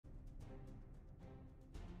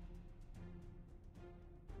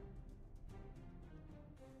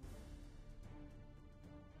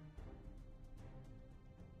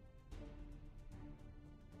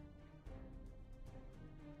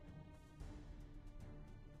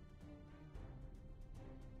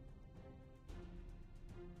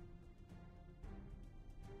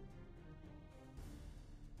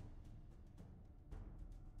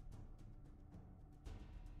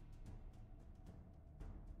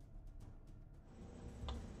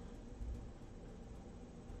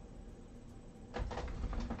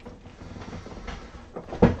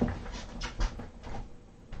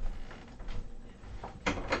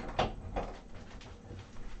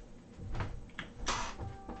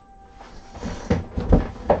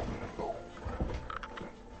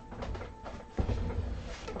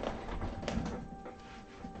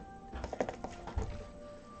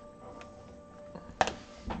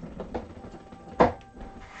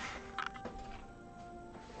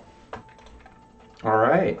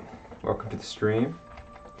Alright, welcome to the stream,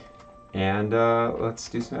 and let's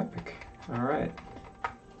do some Epic. Alright,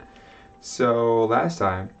 so last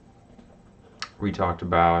time we talked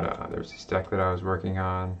about, there's this deck that I was working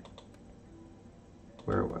on.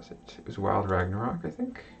 Where was it? It was Wild Ragnarok, I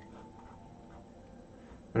think?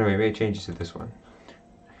 Anyway, we made changes to this one.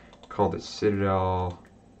 Called it Citadel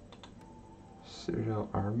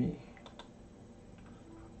Army?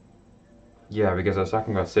 Yeah, because I was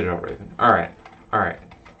talking about Citadel Raven. Alright.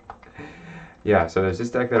 Yeah, so there's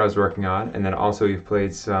this deck that I was working on, and then also we've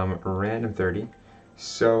played some Random 30.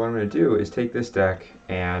 So what I'm going to do is take this deck,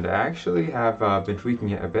 and I actually have been tweaking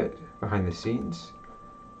it a bit behind the scenes.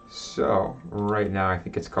 So, right now I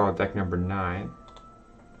think it's called deck number 9.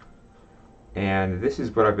 And this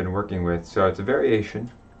is what I've been working with. So it's a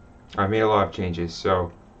variation. I've made a lot of changes.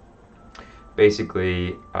 So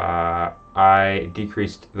basically, I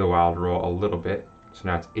decreased the wild roll a little bit. So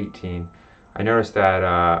now it's 18. I noticed that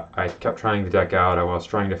I kept trying the deck out. I was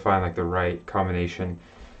trying to find like the right combination,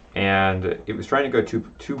 and it was trying to go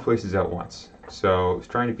two places at once. So it was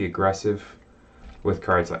trying to be aggressive with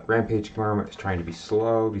cards like Rampage Garment. It was trying to be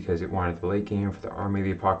slow because it wanted the late game for the Army of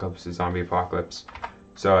the Apocalypse, the Zombie Apocalypse.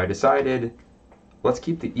 So I decided, let's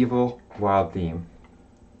keep the evil wild theme,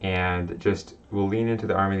 and just we'll lean into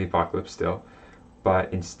the Army of the Apocalypse still,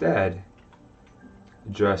 but instead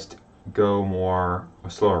just go more a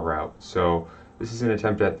slower route. So this is an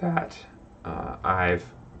attempt at that. I've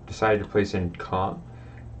decided to place in Kong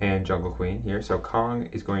and Jungle Queen here. So Kong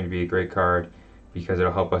is going to be a great card because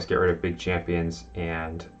it'll help us get rid of big champions,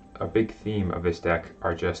 and a big theme of this deck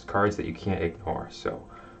are just cards that you can't ignore. So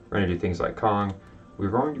we're going to do things like Kong. We're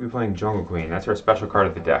going to be playing Jungle Queen. That's our special card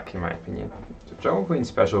of the deck, in my opinion. So Jungle Queen's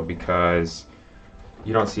special because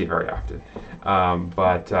you don't see it very often,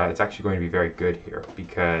 but it's actually going to be very good here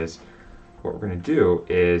because what we're going to do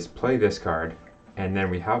is play this card, and then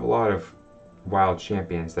we have a lot of wild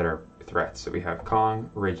champions that are threats. So we have Kong,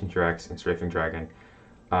 Raging T-Rex, and Strafing Dragon.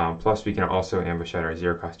 Plus we can also ambush at our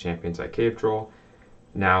zero-cost champions like Cave Troll.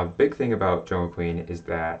 Now, the big thing about Jungle Queen is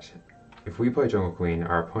that if we play Jungle Queen,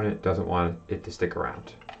 our opponent doesn't want it to stick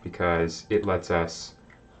around because it lets us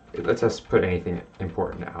put anything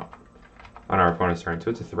important out on our opponent's turn, so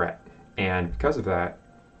it's a threat. And because of that,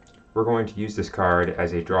 we're going to use this card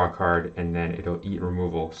as a draw card, and then it'll eat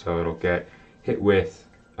removal, so it'll get hit with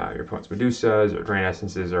your opponent's Medusas or Drain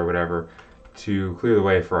Essences or whatever to clear the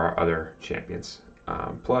way for our other champions.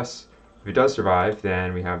 Plus, if it does survive,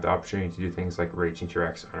 then we have the opportunity to do things like Raging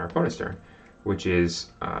T-Rex on our opponent's turn, which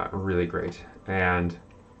is really great. And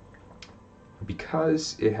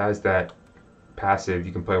because it has that passive,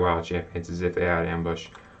 you can play wild champions as if they had ambush,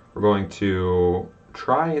 we're going to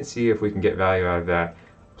try and see if we can get value out of that.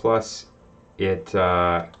 Plus,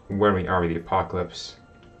 when we Army the Apocalypse,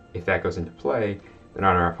 if that goes into play, then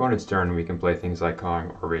on our opponent's turn we can play things like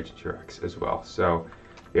Kong or Raging T-Rex as well. So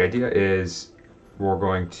the idea is we're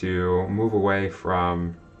going to move away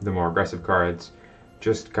from the more aggressive cards,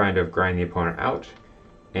 just kind of grind the opponent out,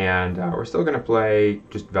 and we're still going to play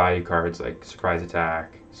just value cards like Surprise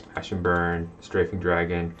Attack, Smash and Burn, Strafing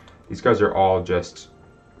Dragon. These cards are all just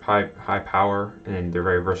high power, and they're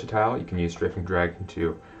very versatile. You can use Strafing Dragon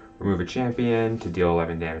to remove a champion, to deal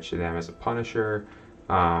 11 damage to them as a Punisher.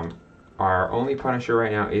 Our only Punisher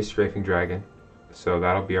right now is Strafing Dragon, so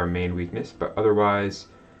that'll be our main weakness, but otherwise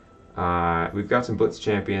we've got some Blitz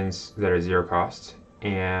champions that are zero cost,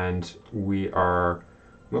 and we are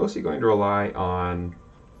mostly going to rely on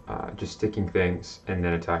just sticking things and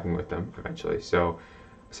then attacking with them eventually. So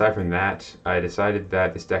aside from that, I decided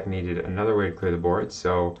that this deck needed another way to clear the board,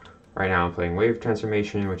 so right now I'm playing Wave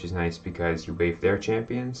Transformation, which is nice because you wave their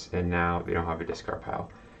champions, and now they don't have a discard pile.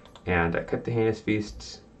 And I cut the Heinous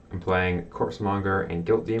Feasts. I'm playing Corpsemonger and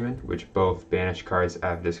Guilt Demon, which both banish cards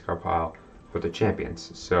out of the discard pile for their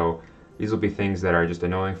champions. So these will be things that are just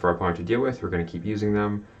annoying for our opponent to deal with. We're going to keep using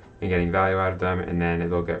them and getting value out of them, and then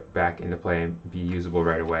they'll get back into play and be usable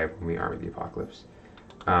right away when we Army the Apocalypse.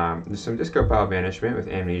 There's some discard pile banishment with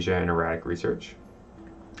Amnesia and Erratic Research.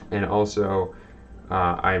 And also,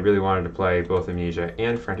 I really wanted to play both Amnesia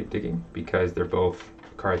and Frantic Digging because they're both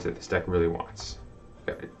cards that this deck really wants.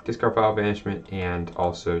 Discard pile banishment, and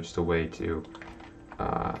also just a way to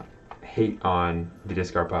hate on the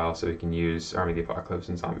discard pile so we can use Army of the Apocalypse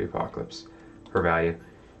and Zombie Apocalypse for value.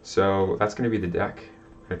 So that's going to be the deck.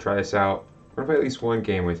 I'm going to try this out. I'm going to play at least one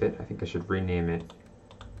game with it. I think I should rename it.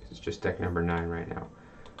 It's just deck number 9 right now.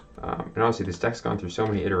 And honestly, this deck's gone through so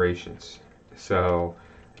many iterations. So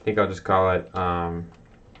I think I'll just call it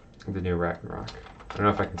the New Ragnarok. I don't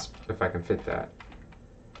know if I can fit that.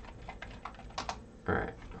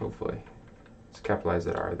 Alright, hopefully. Let's capitalize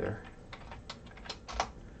that R there.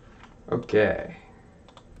 Okay.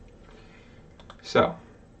 So,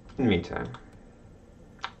 in the meantime,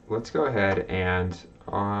 let's go ahead and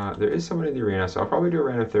there is someone in the arena, so I'll probably do a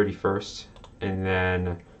random 30 first, and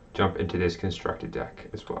then jump into this constructed deck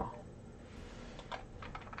as well.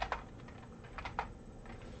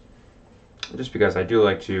 Just because I do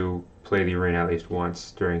like to play the arena at least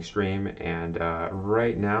once during stream, and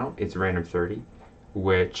right now it's random 30,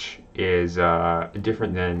 which is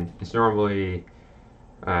different than, it's normally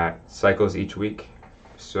cycles each week,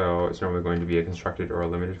 so it's normally going to be a constructed or a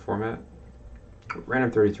limited format.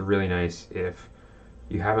 Random 30 is really nice if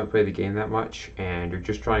you haven't played the game that much and you're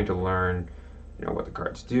just trying to learn, you know, what the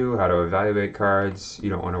cards do, how to evaluate cards. You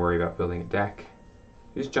don't want to worry about building a deck.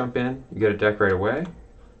 You just jump in, you get a deck right away,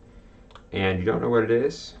 and you don't know what it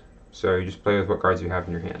is, so you just play with what cards you have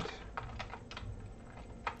in your hand.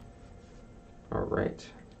 Alright,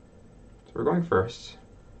 so we're going first.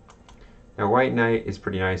 Now White Knight is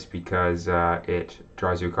pretty nice because it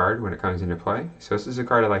draws you a card when it comes into play. So this is a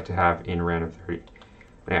card I like to have in random 30.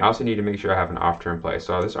 And I also need to make sure I have an off-turn play.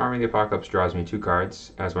 So this Army of the Apocalypse draws me 2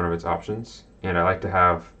 cards as one of its options. And I like to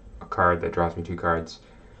have a card that draws me 2 cards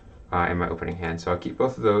in my opening hand. So I'll keep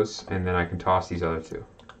both of those, and then I can toss these other 2.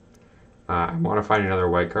 I want to find another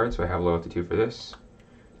white card, so I have Loyalty 2 for this.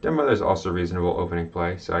 Den Mother is also a reasonable opening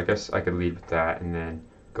play, so I guess I could lead with that and then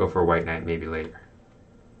go for White Knight maybe later.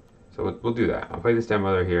 So we'll do that. I'll play this Den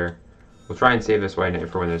Mother here. We'll try and save this White Knight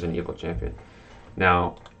for when there's an evil champion.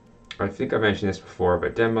 Now, I think I mentioned this before,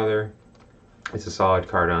 but Den Mother, it's a solid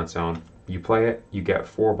card on its own. You play it, you get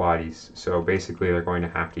 4 bodies, so basically they're going to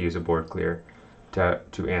have to use a board clear to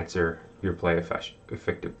answer your play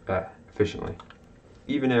efficiently.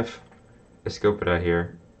 Even if Escopeta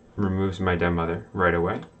here removes my Den Mother right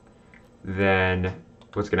away, then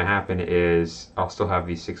what's going to happen is I'll still have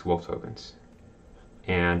these 6 wolf tokens.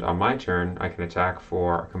 And on my turn, I can attack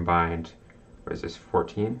for a combined, what is this,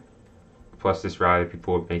 14? Plus this rally,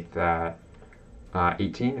 people would make that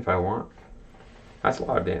 18 if I want. That's a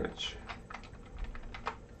lot of damage.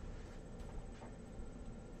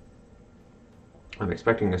 I'm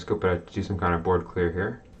expecting Escopeta to do some kind of board clear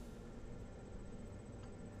here.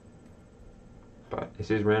 But this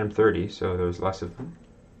is random 30, so there's less of them.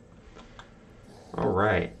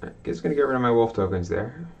 Alright, I'm just going to get rid of my wolf tokens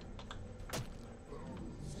there.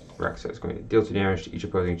 Rexa is going to deal 2 damage to each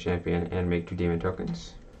opposing champion and make 2 demon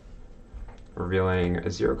tokens, revealing a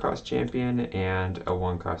 0-cost champion and a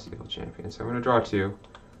 1-cost evil champion. So I'm going to draw 2.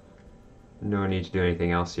 No need to do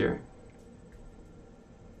anything else here.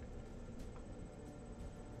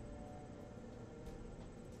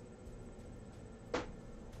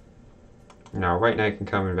 Now White Knight can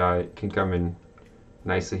come in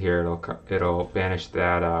nicely here. It'll banish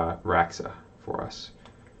that Rexa for us.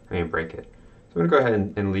 I mean, break it. So I'm going to go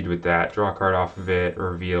ahead and lead with that. Draw a card off of it,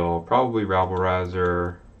 reveal probably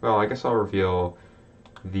Rabble-Rouser. Well, I guess I'll reveal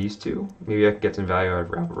these 2. Maybe I can get some value out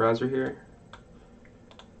of Rabble-Rouser here.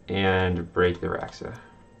 And break the Rexa.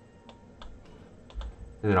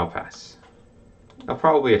 And then I'll pass. I'll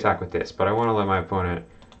probably attack with this, but I want to let my opponent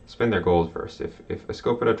spend their gold first. If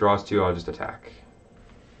Escopeta draws 2, I'll just attack.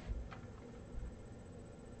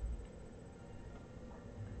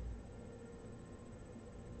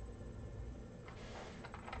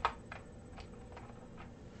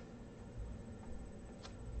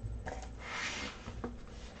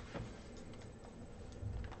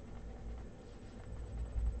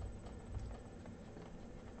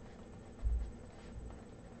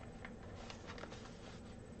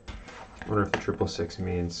 I wonder if the 666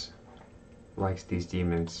 means likes these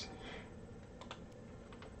demons.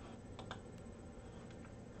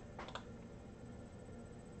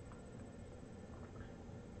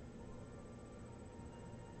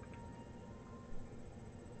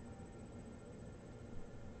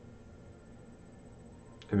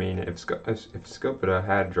 I mean, if Escopeta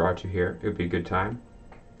had draw 2 here, it would be a good time.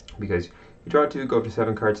 Because you draw 2, go up to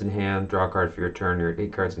 7 cards in hand, draw a card for your turn, you're at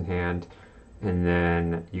 8 cards in hand. And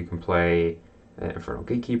then you can play Infernal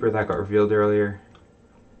Gatekeeper that got revealed earlier,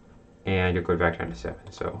 and you'll go back down to 7.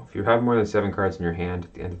 So if you have more than 7 cards in your hand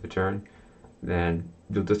at the end of the turn, then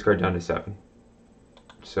you'll discard down to 7.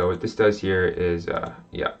 So what this does here is,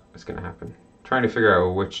 yeah, it's going to happen. Trying to figure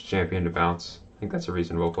out which champion to bounce. I think that's a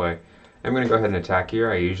reasonable play. I'm going to go ahead and attack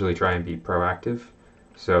here. I usually try and be proactive.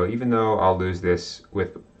 So even though I'll lose this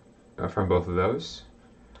with from both of those,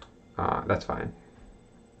 that's fine.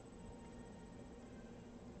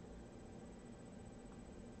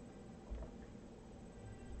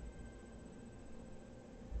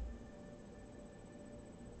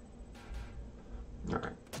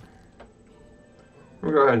 Alright. I'm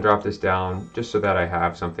going to go ahead and drop this down just so that I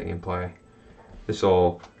have something in play. This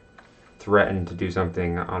will threaten to do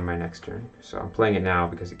something on my next turn. So I'm playing it now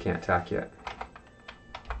because it can't attack yet.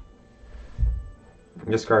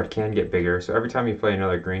 And this card can get bigger, so every time you play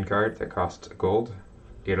another green card that costs gold,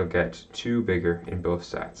 it'll get 2 bigger in both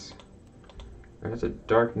stats. That's a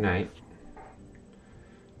Dark Knight.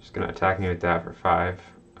 Just gonna attack me with that for 5.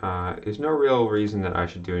 There's no real reason that I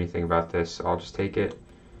should do anything about this, so I'll just take it,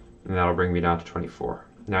 and that'll bring me down to 24.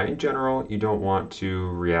 Now, in general, you don't want to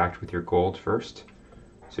react with your gold first.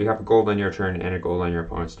 So you have a gold on your turn and a gold on your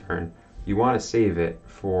opponent's turn. You want to save it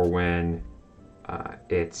for when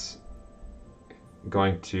it's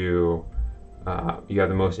going to, you have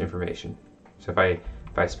the most information. So if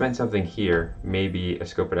I spend something here, maybe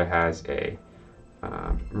Escopeta has a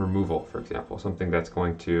removal, for example, something that's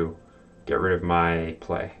going to get rid of my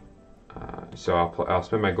play. So I'll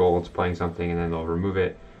spend my golds playing something, and then they'll remove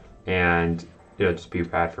it, and it'll just be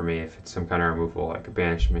bad for me if it's some kind of removal, like a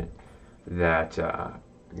banishment, that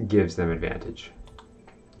gives them advantage.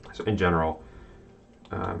 So in general,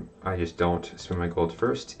 I just don't spend my gold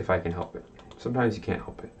first if I can help it. Sometimes you can't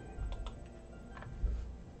help it.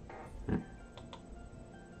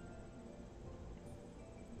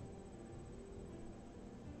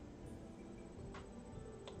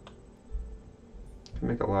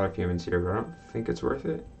 Make a lot of humans here, but I don't think it's worth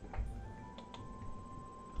it.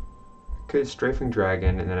 Could Strafing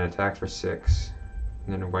Dragon and then attack for 6,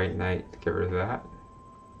 and then a White Knight to get rid of that.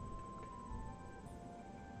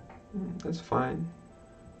 That's fine.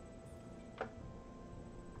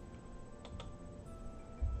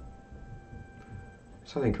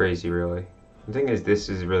 It's nothing crazy, really. The thing is, this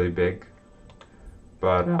is really big,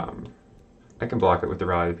 but I can block it with the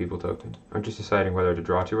Rally the People token. I'm just deciding whether to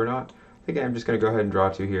draw 2 or not. Again, I'm just going to go ahead and draw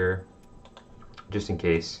 2 here, just in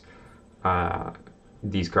case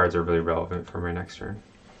these cards are really relevant for my next turn.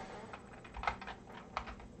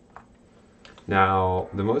 Now,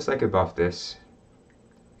 the most I could buff this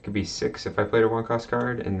could be 6 if I played a 1-cost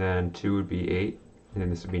card, and then 2 would be 8, and then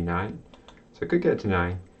this would be 9. So I could get it to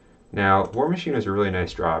 9. Now, War Machine is a really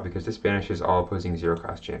nice draw because this banishes all opposing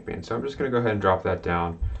 0-cost champions. So I'm just going to go ahead and drop that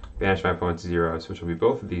down, banish my opponent's zeros, which will be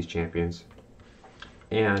both of these champions.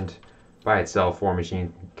 And by itself, War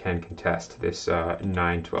Machine can contest this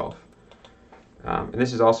 9-12. And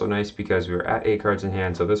this is also nice because we were at 8 cards in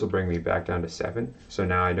hand, so this will bring me back down to 7. So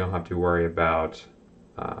now I don't have to worry about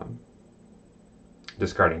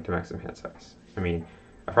discarding to maximum hand size. I mean,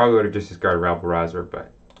 I probably would have just discarded Rabble-Rouser,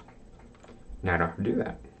 but now I don't have to do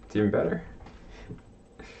that. It's even better.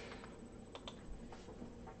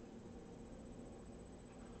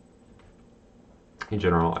 In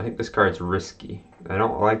general, I think this card's risky. I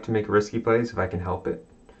don't like to make risky plays if I can help it.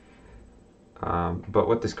 But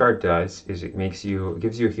what this card does is it gives you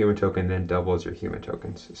a human token, then doubles your human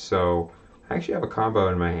tokens. So I actually have a combo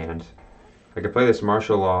in my hand. I could play this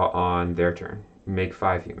Martial Law on their turn, make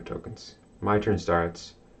 5 human tokens. My turn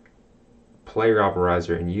starts, play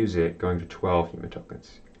Rabble-Rouser and use it, going to 12 human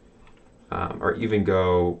tokens. Or even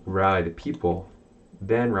go Rally the People,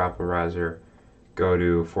 then Rabble-Rouser, go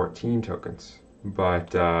to 14 tokens.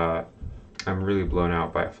 But I'm really blown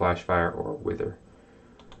out by a Flash Fire or a Wither.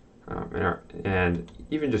 And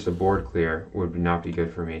even just a board clear would not be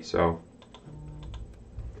good for me, so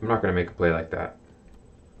I'm not going to make a play like that.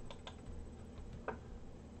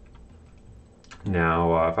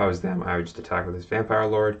 Now, if I was them, I would just attack with this Vampire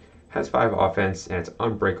Lord. Has 5 offense, and it's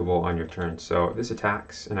unbreakable on your turn. So if this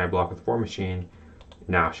attacks and I block with War Machine,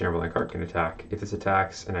 now Chamberlain Cart can attack. If this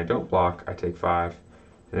attacks and I don't block, I take 5,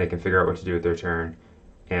 and they can figure out what to do with their turn.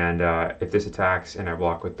 And if this attacks and I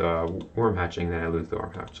block with the Worm Hatching, then I lose the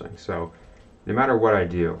Worm Hatchling. So no matter what I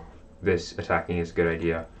do, this attacking is a good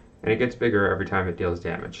idea. And it gets bigger every time it deals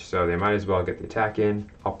damage. So they might as well get the attack in.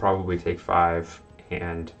 I'll probably take 5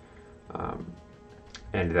 and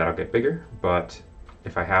that'll get bigger. But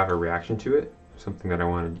if I have a reaction to it, something that I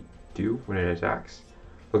want to do when it attacks,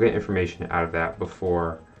 we'll get information out of that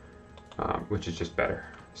before, which is just better.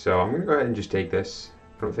 So I'm going to go ahead and just take this.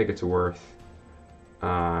 I don't think it's worth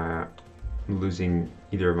losing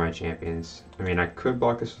either of my champions. I mean, I could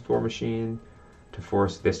block this with War Machine to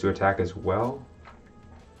force this to attack as well.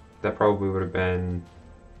 That probably would have been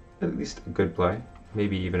at least a good play,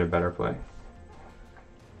 maybe even a better play.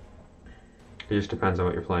 It just depends on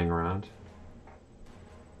what you're playing around.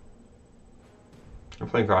 I'm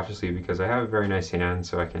playing cautiously because I have a very nice hand,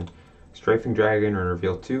 so I can Strafing Dragon or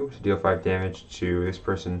Reveal 2 to deal 5 damage to this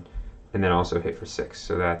person, and then also hit for 6.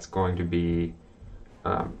 So that's going to be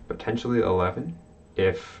potentially 11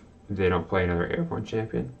 if they don't play another Airborne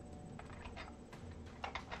champion.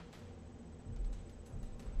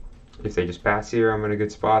 If they just pass here, I'm in a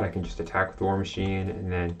good spot. I can just attack with War Machine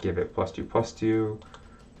and then give it +2/+2.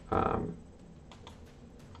 Um,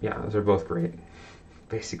 yeah, those are both great,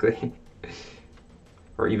 basically.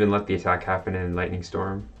 Or even let the attack happen in Lightning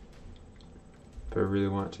Storm, if I really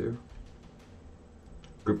want to.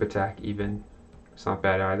 Group attack even, it's not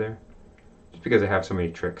bad either. Just because I have so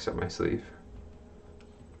many tricks up my sleeve.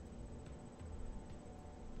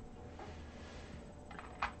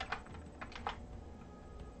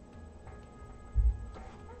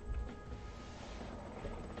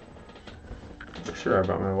 For sure I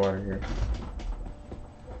brought my water here.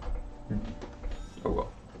 Oh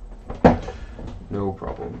well. No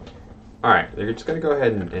problem. Alright, they're just going to go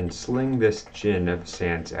ahead and sling this Djinn of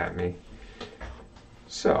Sands at me.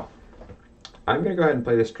 So, I'm going to go ahead and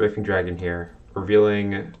play this Strafing Dragon here,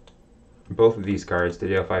 revealing both of these cards to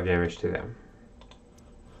deal 5 damage to them.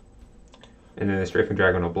 And then the Strafing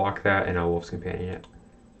Dragon will block that, and I'll Wolf's Companion it.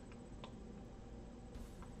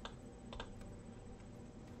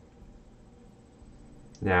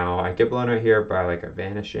 Now, I get blown out here by like a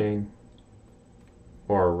Vanishing,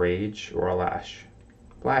 or a Rage, or a Lash.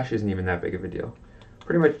 Lash isn't even that big of a deal.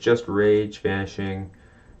 Pretty much just Rage, Vanishing.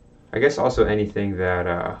 I guess also anything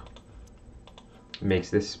that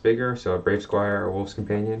makes this bigger, so a Brave Squire or Wolf's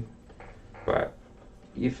Companion. But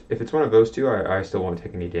if it's one of those two, I still won't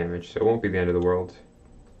take any damage, so it won't be the end of the world.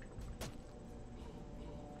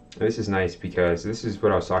 And this is nice because this is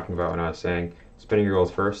what I was talking about when I was saying spending your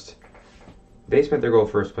gold first. They spent their gold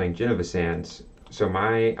first playing Djinn of the Sands, so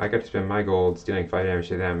I got to spend my gold dealing 5 damage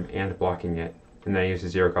to them and blocking it. And then I used a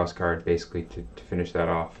 0-cost card basically to finish that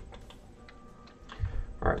off.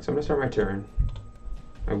 Alright, so I'm going to start my turn.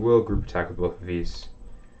 I will group attack with both of these.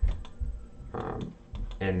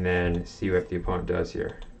 And then see what the opponent does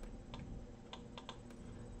here.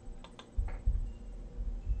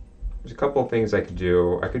 There's a couple of things I could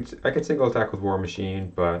do. I could single attack with War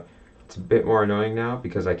Machine, but it's a bit more annoying now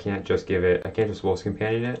because I can't just Wolf's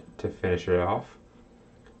Companion it to finish it off.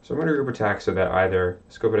 So I'm going to group attack so that either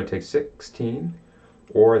Skopita takes 16,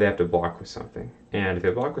 or they have to block with something. And if they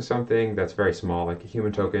block with something that's very small, like a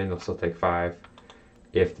human token, they'll still take 5.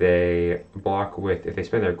 If they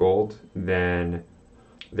spend their gold, then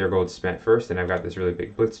their gold's spent first, and I've got this really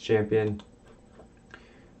big Blitz champion.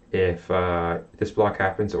 If this block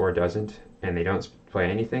happens or doesn't, and they don't play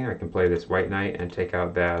anything, I can play this White Knight and take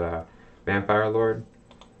out that Vampire Lord.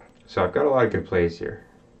 So I've got a lot of good plays here.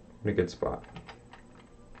 I'm in a good spot.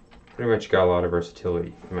 Pretty much got a lot of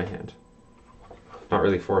versatility in my hand. Not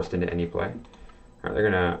really forced into any play.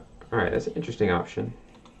 Alright, that's an interesting option.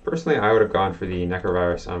 Personally, I would have gone for the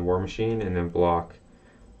Necrovirus on War Machine and then block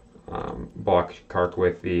Kark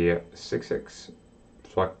with the 6/6.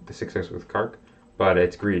 Block the 6/6 with Kark, but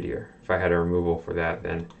it's greedier. If I had a removal for that,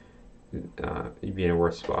 then you'd be in a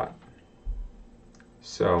worse spot.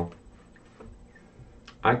 So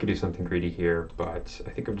I could do something greedy here, but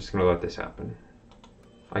I think I'm just gonna let this happen.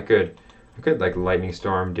 I could like Lightning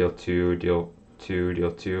Storm, deal 2, deal 2,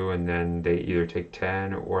 deal 2, and then they either take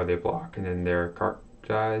 10 or they block, and then their Kark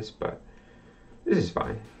dies, but this is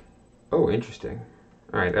fine. Oh, interesting.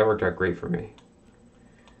 Alright, that worked out great for me.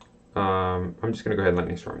 I'm just going to go ahead and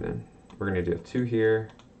Lightning Storm then. We're going to deal 2 here,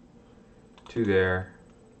 2 there,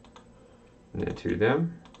 and then 2 to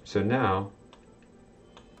them. So now,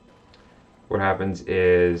 what happens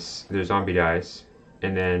is their zombie dies,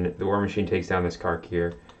 and then the War Machine takes down this Kark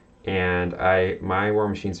here, and my War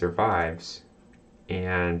Machine survives,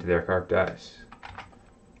 and their Kark dies.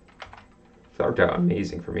 That worked out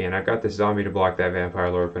amazing for me, and I've got this zombie to block that Vampire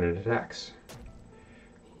Lord when it attacks.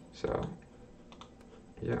 So,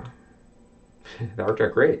 yeah, that worked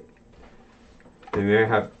out great. They might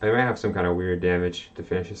have some kind of weird damage to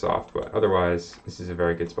finish this off, but otherwise, this is a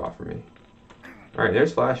very good spot for me. All right,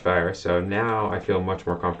 there's Flash Fire, so now I feel much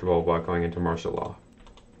more comfortable about going into Martial Law.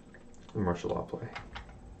 Martial Law play.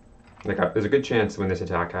 Like, there's a good chance when this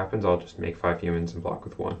attack happens, I'll just make 5 humans and block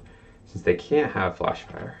with 1, since they can't have Flash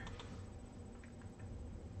Fire.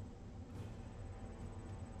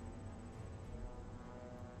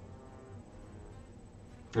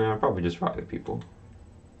 I'll probably just fry the people.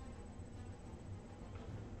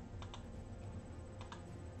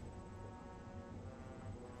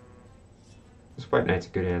 This White Knight's a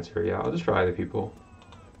good answer. Yeah, I'll just fry the people.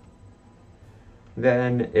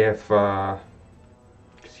 Then if because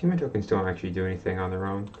human tokens don't actually do anything on their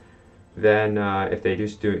own, then if they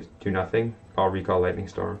just do nothing, I'll recall Lightning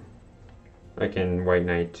Storm. I can White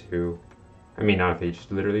Knight to, I mean, not if they just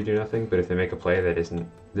literally do nothing, but if they make a play that isn't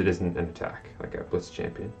an attack, like a Blitz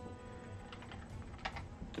champion.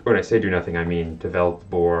 When I say do nothing, I mean develop the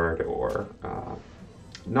board, or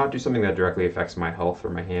not do something that directly affects my health or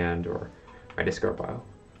my hand or my discard pile.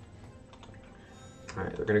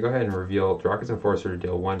 Alright, they're going to go ahead and reveal Draka's Enforcer to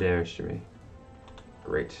deal 1 damage to me.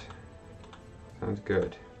 Great. Sounds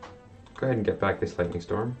good. Go ahead and get back this Lightning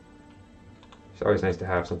Storm. It's always nice to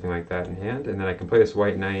have something like that in hand. And then I can play this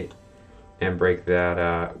White Knight and break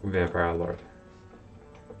that Vampire Lord.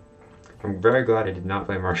 I'm very glad I did not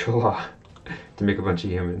play Martial Law to make a bunch of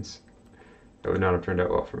humans. That would not have turned out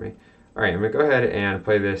well for me. Alright, I'm going to go ahead and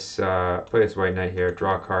play this White Knight here,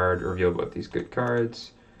 draw a card, reveal both these good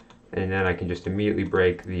cards, and then I can just immediately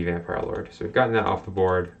break the Vampire Lord. So we've gotten that off the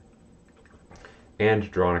board and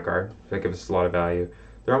drawn a card. So that gives us a lot of value.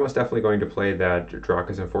 They're almost definitely going to play that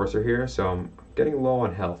Draka's Enforcer here, so I'm getting low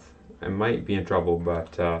on health. I might be in trouble,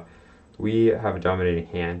 but we have a dominating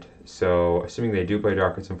hand. So assuming they do play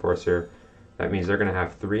Draka's Enforcer, that means they're going to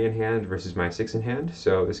have 3 in hand versus my 6 in hand.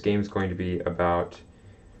 So this game is going to be about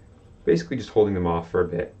basically just holding them off for a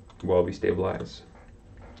bit while we stabilize.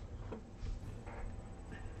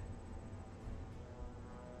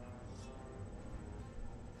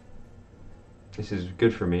 This is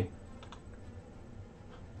good for me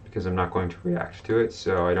because I'm not going to react to it,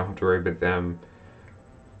 so I don't have to worry about them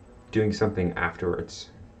doing something afterwards.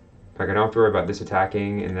 Like, I don't have to worry about this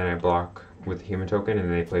attacking and then I block with the human token and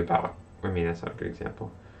then they play Bow. I mean, that's not a good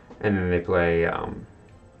example. And then they play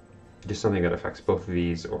just something that affects both of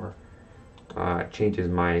these or changes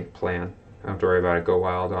my plan. I don't have to worry about it, go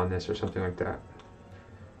wild on this or something like that.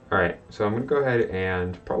 Alright, so I'm going to go ahead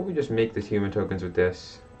and probably just make the human tokens with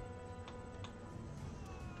this.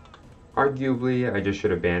 Arguably, I just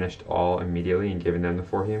should have banished all immediately and given them the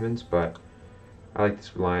 4 humans, but I like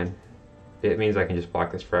this line. It means I can just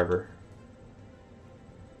block this forever.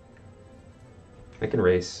 I can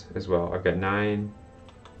race as well. I've got 9,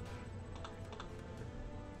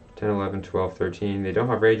 10, 11, 12, 13. They don't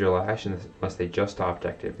have Rage or Lash unless they just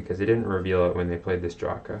top-decked it, because they didn't reveal it when they played this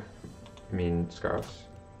Draka. I mean, Scarus.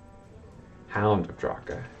 Hound of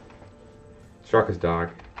Draka. Draka's dog.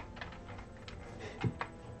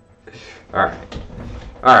 Alright.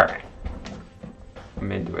 Alright.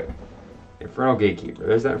 I'm into it. Infernal Gatekeeper.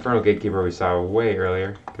 There's that Infernal Gatekeeper we saw way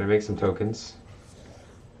earlier. Gonna make some tokens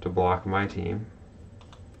to block my team.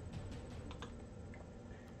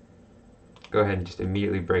 Go ahead and just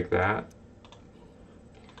immediately break that.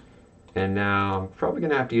 And now I'm probably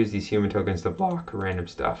gonna have to use these human tokens to block random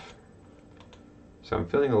stuff. So I'm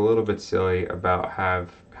feeling a little bit silly about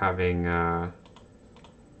having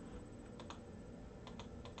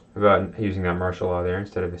about using that Martial Law there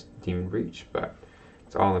instead of this Demon Breach, but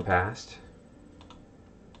it's all in the past.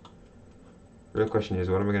 The real question is,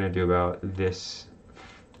 what am I going to do about this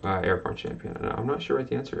Airborne Champion? And I'm not sure what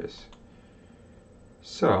the answer is.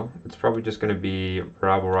 So, it's probably just going to be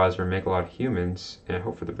Rabble Rouser, make a lot of humans, and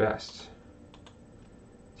hope for the best.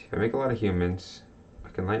 So if I make a lot of humans, I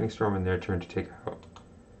can Lightning Storm in their turn to take out.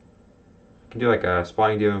 I can do like a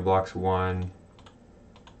Spawning Demon blocks 1.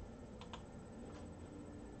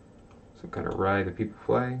 Some kind of rally that people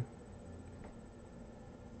play.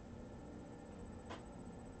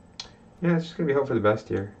 Yeah, it's just going to be hope for the best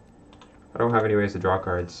here. I don't have any ways to draw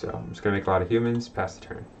cards, so I'm just going to make a lot of humans, pass the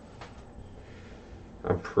turn.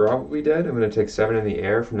 I'm probably dead. I'm going to take 7 in the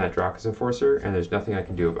air from that Draka's Enforcer, and there's nothing I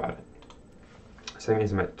can do about it. So that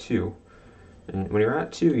means I'm at 2. And when you're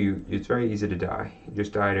at 2, it's very easy to die. You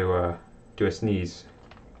just die to a sneeze.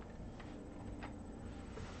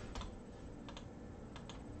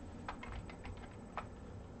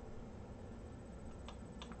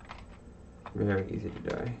 Very easy to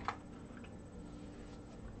die.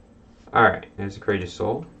 Alright, there's a Courageous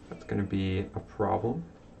Soul. That's going to be a problem.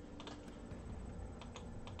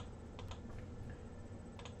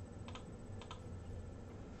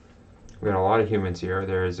 We got a lot of humans here.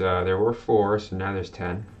 There were 4, so now there's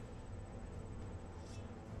 10.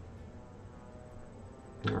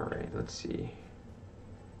 Alright, let's see.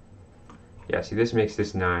 Yeah, see, this makes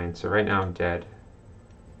this 9, so right now I'm dead.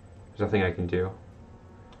 There's nothing I can do.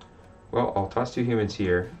 Well, I'll toss 2 humans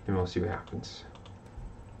here, and we'll see what happens.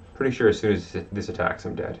 Pretty sure as soon as this attacks,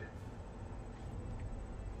 I'm dead.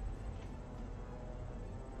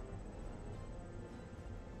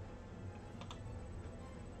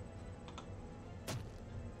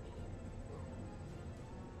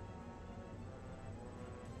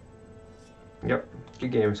 Yep,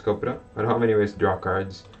 good game, Scopita. I don't have any ways to draw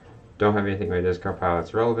cards. Don't have anything in my discard pile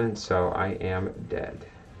that's relevant, so I am dead.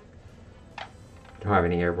 Don't have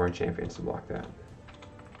any Airborne Champions to block that.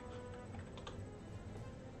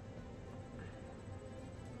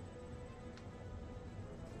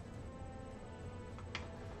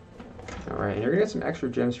 Alright, and you're gonna get some extra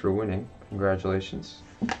gems for winning. Congratulations.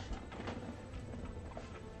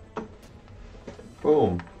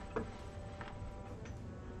 Boom.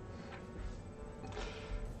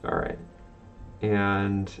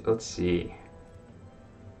 And let's see.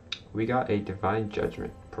 We got a Divine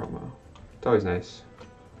Judgment promo. It's always nice.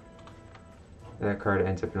 That card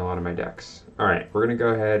ends up in a lot of my decks. Alright, we're going to go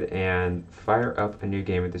ahead and fire up a new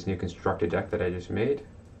game with this new constructed deck that I just made.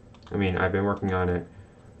 I mean, I've been working on it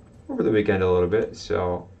over the weekend a little bit,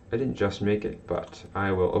 so I didn't just make it, but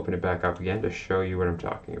I will open it back up again to show you what I'm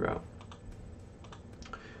talking about.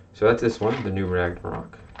 So that's this one, the new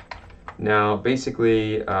Ragnarok. Now,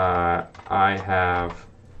 basically, I have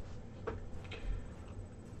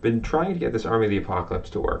been trying to get this Army of the Apocalypse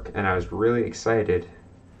to work, and I was really excited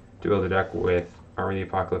to build a deck with Army of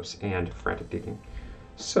the Apocalypse and Frantic Digging.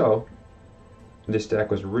 So, this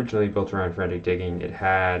deck was originally built around Frantic Digging. It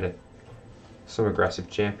had some aggressive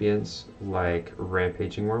champions, like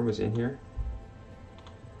Rampaging Worm was in here.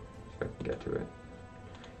 If I can get to it.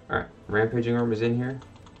 Alright, Rampaging Worm is in here.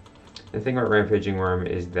 The thing about Rampaging Worm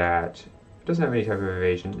is that it doesn't have any type of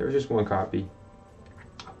evasion. There was just one copy.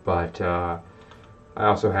 But I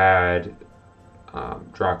also had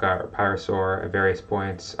Draka or Pyrosaur at various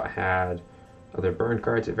points. I had other burn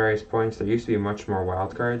cards at various points. There used to be much more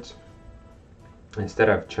wild cards. Instead,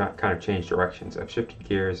 I've kind of changed directions. I've shifted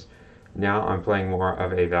gears. Now I'm playing more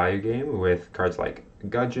of a value game with cards like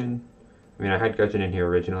Gudgeon. I mean, I had Gudgeon in here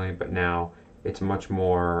originally, but now it's much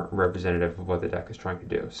more representative of what the deck is trying to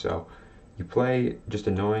do. So you play just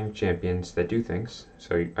annoying champions that do things.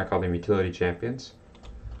 So I call them utility champions.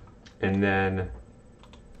 And then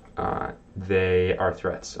they are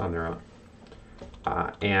threats on their own.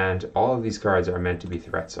 And all of these cards are meant to be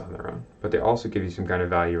threats on their own, but they also give you some kind of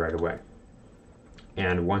value right away.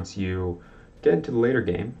 And once you get into the later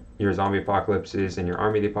game, your Zombie Apocalypses and your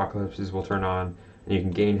Army of the Apocalypses will turn on, and you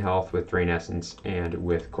can gain health with Drain Essence and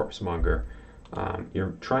with Corpsemonger.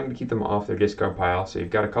 You're trying to keep them off their discard pile, so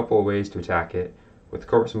you've got a couple of ways to attack it. With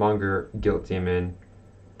Corpsemonger, Guilt Demon,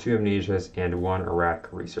 2 Amnesias, and 1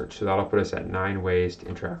 Erratic Research. So that'll put us at 9 ways to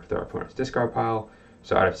interact with our opponent's discard pile.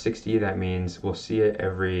 So out of 60, that means we'll see it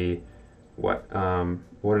every,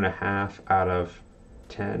 1.5 out of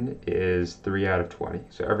 10 is 3 out of 20.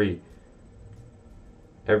 So every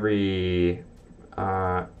 20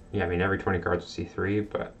 cards will see 3,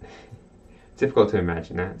 but it's difficult to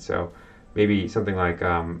imagine that. So maybe something like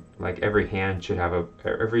every hand should have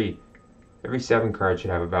every 7 cards should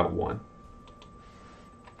have about 1.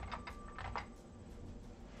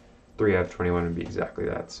 3 out of 21 would be exactly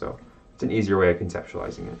that. So it's an easier way of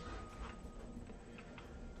conceptualizing it.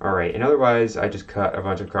 Alright, and otherwise I just cut a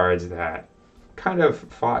bunch of cards that kind of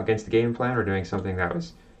fought against the game plan or doing something that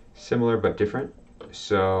was similar but different.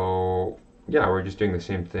 So yeah, we're just doing the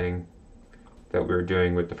same thing that we were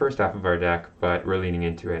doing with the first half of our deck, but we're leaning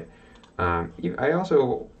into it. I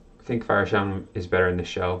also think Fire Shaman is better in the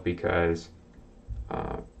shell because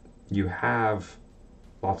you have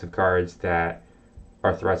lots of cards that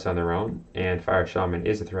are threats on their own, and Fire Shaman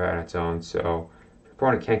is a threat on its own, so if your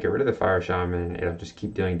opponent can't get rid of the Fire Shaman, it'll just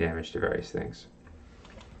keep dealing damage to various things.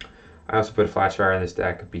 I also put a Flash Fire in this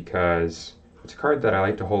deck because it's a card that I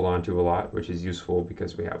like to hold on to a lot, which is useful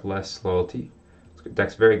because we have less loyalty. The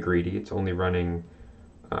deck's very greedy. It's only running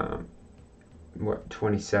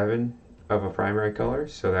 27 of a primary color,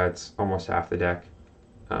 so that's almost half the deck.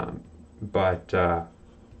 But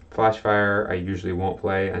Flash Fire I usually won't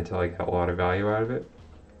play until I get a lot of value out of it.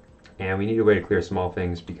 And we need a way to clear small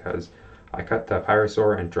things because I cut the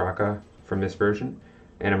Pyrosaur and Draka from this version,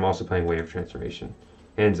 and I'm also playing Wave Transformation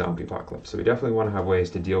and Zombie Apocalypse. So we definitely want to have ways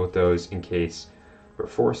to deal with those in case we're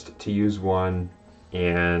forced to use one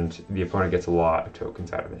and the opponent gets a lot of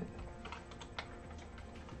tokens out of it.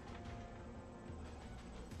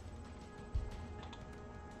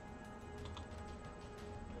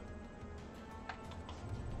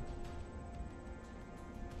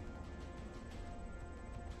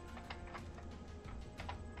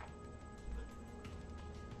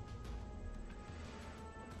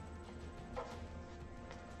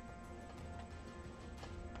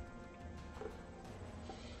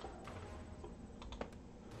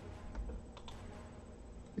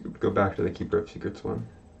 Go back to the Keeper of Secrets one.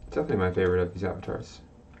 It's definitely my favorite of these avatars.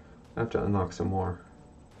 I have to unlock some more.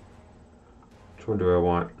 Which one do I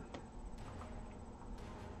want?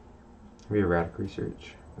 Maybe Erratic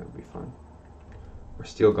Research. That would be fun. Or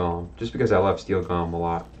Steel Golem. Just because I love Steel Golem a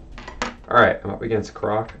lot. Alright, I'm up against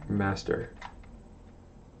Croc Master.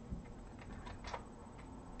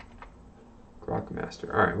 Croc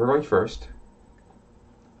Master. Alright, we're going first.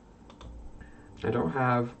 I don't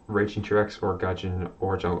have Raging T-Rex or Gudgeon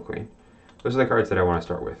or Jungle Queen. Those are the cards that I want to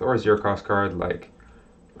start with. Or a zero-cost card like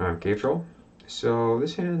Cave Troll. So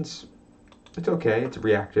this hand's, it's okay, it's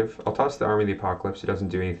reactive. I'll toss the Army of the Apocalypse, it doesn't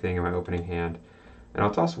do anything in my opening hand. And I'll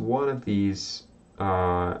toss one of these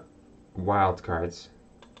wild cards.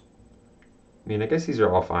 I mean, I guess these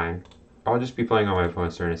are all fine. I'll just be playing on my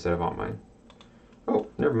opponent's turn instead of on mine. Oh,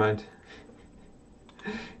 never mind.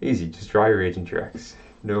 Easy, just draw your Raging T-Rex.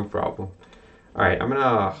 No problem. Alright, I'm going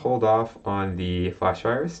to hold off on the Flash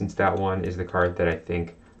Fire since that one is the card that I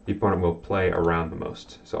think the opponent will play around the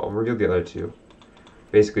most. So I'll reveal the other two.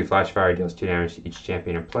 Basically, Flash Fire deals 2 damage to each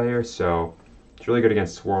champion and player, so it's really good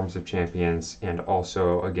against swarms of champions and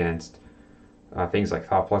also against things like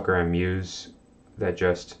Thought Plucker and Muse that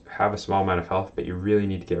just have a small amount of health, but you really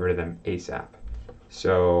need to get rid of them ASAP.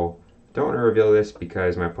 So don't want to reveal this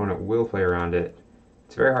because my opponent will play around it.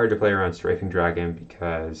 It's very hard to play around Strafing Dragon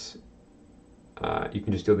because you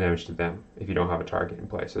can just deal damage to them if you don't have a target in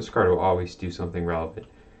play. So this card will always do something relevant.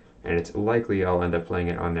 And it's likely I'll end up playing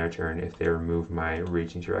it on their turn if they remove my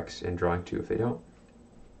Raging T-Rex and drawing 2 if they don't.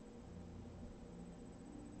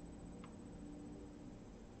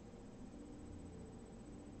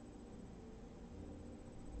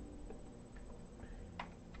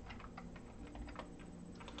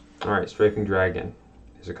 Alright, Strafing Dragon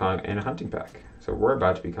is a Kong and a Hunting Pack. So we're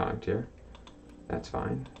about to be Konged here. That's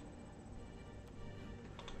fine.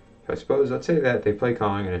 So I suppose, let's say that they play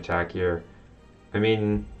Kong and attack here. I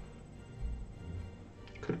mean,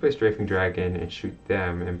 could play Strafing Dragon and shoot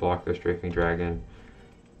them and block their Strafing Dragon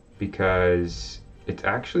because it's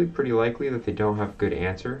actually pretty likely that they don't have a good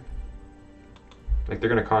answer. Like, they're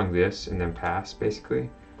going to Kong this and then pass, basically.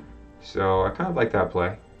 So I kind of like that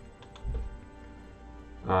play.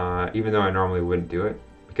 Even though I normally wouldn't do it,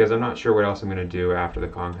 because I'm not sure what else I'm going to do after the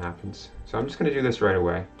Kong happens. So I'm just going to do this right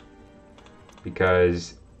away,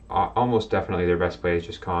 because almost definitely their best play is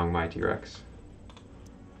just Kong my T-Rex.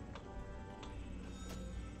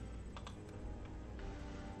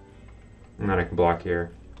 And then I can block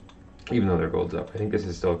here, even though their gold's up. I think this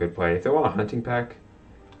is still a good play. If they want a Hunting Pack,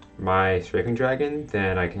 my Strafing Dragon,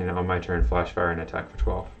 then I can, on my turn, Flash Fire and attack for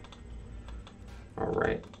 12.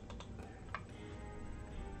 Alright.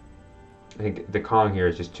 I think the Kong here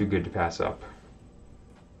is just too good to pass up.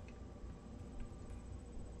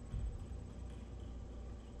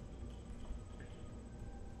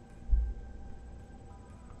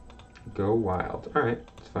 Go wild. Alright,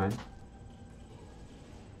 it's fine.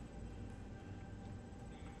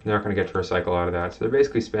 They're not going to get to recycle out of that. So they're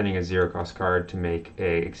basically spending a 0-cost card to make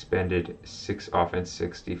a expended 6 offense,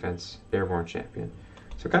 6 defense airborne champion.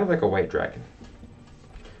 So kind of like a white dragon.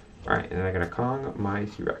 Alright, and then I'm going to Kong my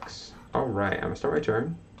T-Rex. Alright, I'm going to start my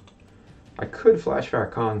turn. I could Flash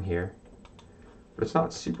Fire Kong here, but it's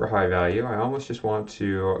not super high value. I almost just want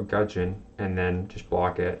to Gudgeon and then just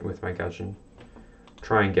block it with my Gudgeon.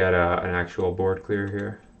 Try and get an actual board clear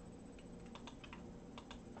here.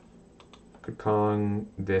 Could Kong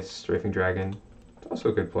this Strafing Dragon. It's also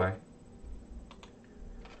a good play.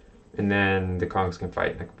 And then the Kongs can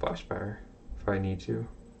fight and I can Flash Fire if I need to.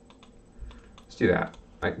 Let's do that.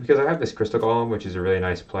 Because I have this Crystal Golem, which is a really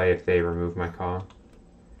nice play if they remove my Kong.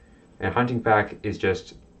 And Hunting Pack is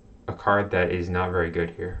just a card that is not very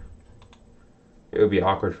good here. It would be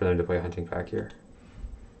awkward for them to play Hunting Pack here.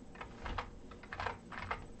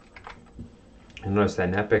 And notice that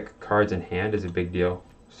in Epic, cards in hand is a big deal.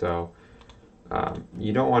 So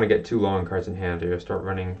you don't want to get too low on cards in hand or you'll start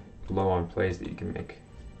running low on plays that you can make.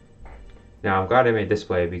 Now I'm glad I made this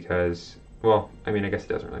play because, well, I mean, I guess it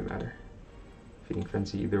doesn't really matter. Feeding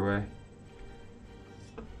Frenzy either way.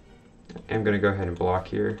 I'm going to go ahead and block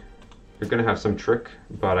here. They're going to have some trick,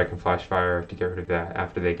 but I can Flash Fire to get rid of that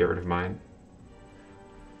after they get rid of mine.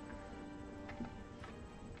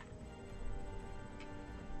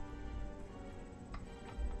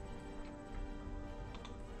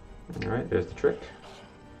 Alright, there's the trick.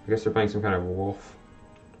 I guess they're playing some kind of wolf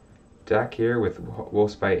deck here with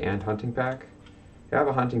Wolfspite and Hunting Pack. They have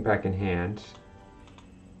a Hunting Pack in hand.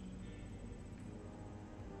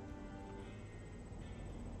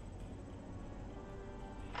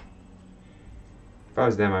 If I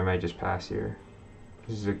was them, I might just pass here.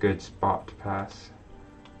 This is a good spot to pass.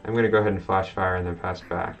 I'm going to go ahead and Flash Fire and then pass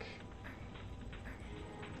back.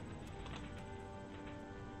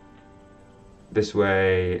 This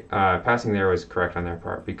way, passing there was correct on their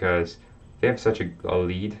part because they have such a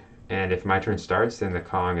lead, and if my turn starts, then the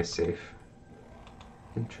Kong is safe.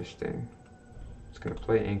 Interesting. Just going to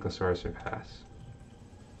play Ankylosaurus and pass.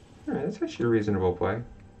 Alright, that's actually a reasonable play.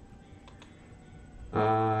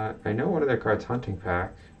 I know one of their cards, Hunting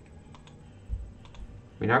Pack.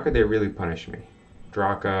 I mean, how could they really punish me?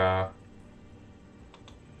 Draka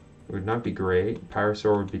would not be great.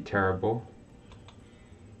 Pyrosaur would be terrible.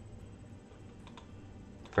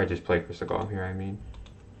 If I just play Crystal Golem here, I mean.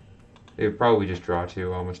 They would probably just draw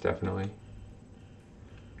 2, almost definitely.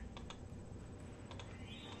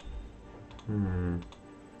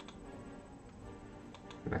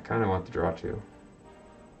 I kind of want to draw 2.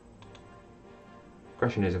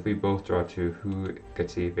 Question is, if we both draw 2, who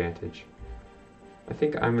gets the advantage? I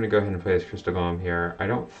think I'm going to go ahead and play this Crystal Golem here. I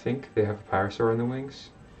don't think they have a Pyrosaur on the wings.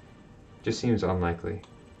 Just seems unlikely.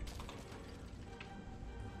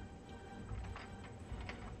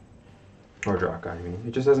 Or Draka, I mean.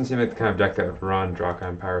 It just doesn't seem like the kind of deck that would run Draka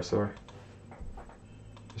and Pyrosaur.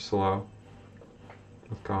 They're slow.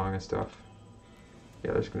 With Gong and stuff.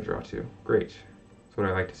 Yeah, they're just going to draw 2. Great. That's what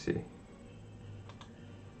I like to see.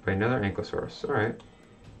 Play another Ankylosaurus. Alright.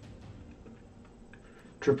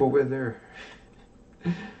 Triple Wither.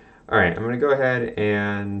 Alright, I'm going to go ahead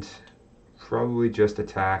and probably just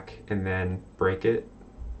attack and then break it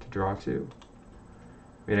to draw 2.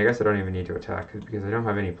 I mean, I guess I don't even need to attack because I don't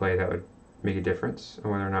have any play that would make a difference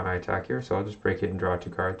on whether or not I attack here, so I'll just break it and draw 2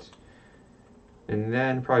 cards. And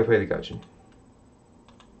then probably play the Gudgeon.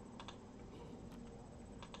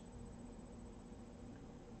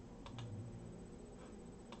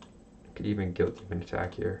 Could even Guilt Demon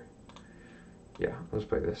attack here. Yeah, let's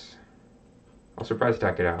play this. I'll surprise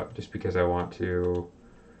attack it out just because I want to.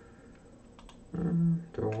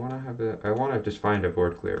 Do I want to have it? I want to just find a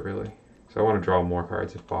board clear, really. So I want to draw more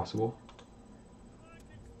cards if possible.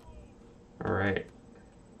 Alright.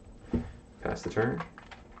 Pass the turn.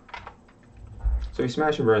 So we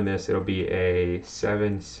smash and burn this, it'll be a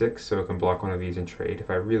 7/6, so it can block one of these and trade if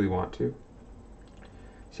I really want to.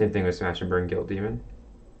 Same thing with smash and burn Guilt Demon.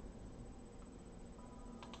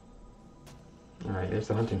 Alright, there's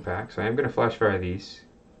the Hunting Pack. So I am going to flash fire these.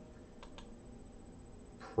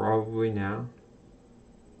 Probably now.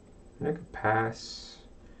 And I could pass.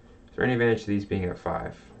 Is there any advantage to these being at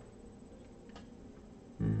 5?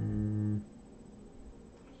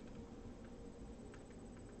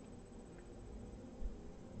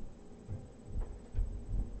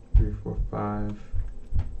 3, 4, 5.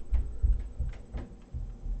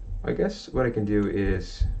 I guess what I can do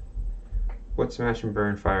is, what Smash and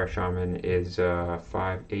Burn Fire Shaman is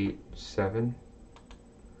 5, 8, 7.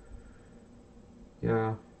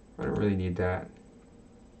 Yeah, I don't really need that.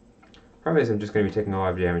 Problem is I'm just going to be taking a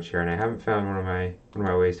lot of damage here, and I haven't found one of my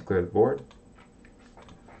ways to clear the board,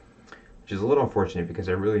 which is a little unfortunate because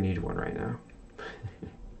I really need one right now.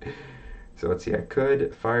 So let's see, I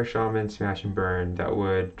could Fire Shaman, Smash and Burn. That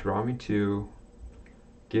would draw me 2,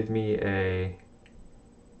 give me a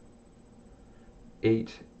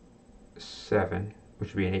 8, 7,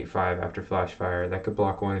 which would be an 8/5 after Flash Fire. That could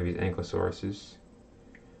block one of these Ankylosauruses.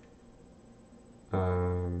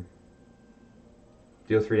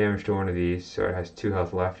 Deal 3 damage to one of these, so it has 2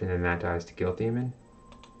 health left, and then that dies to Guilt Demon.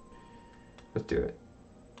 Let's do it.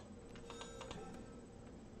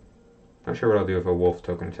 Not sure what I'll do if a wolf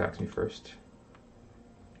token attacks me first.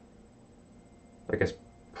 I guess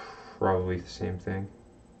probably the same thing.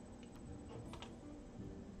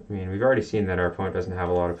 I mean, we've already seen that our opponent doesn't have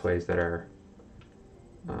a lot of plays that are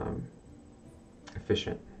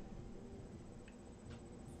efficient.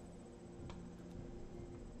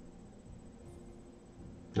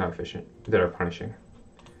 Not efficient, that are punishing.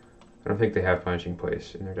 I don't think they have punishing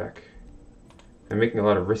plays in their deck. I'm making a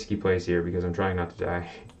lot of risky plays here because I'm trying not to die.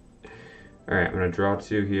 Alright, I'm going to draw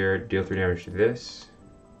 2 here, deal 3 damage to this.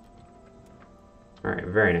 Alright,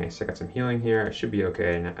 very nice. I got some healing here. I should be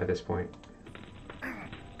okay at this point.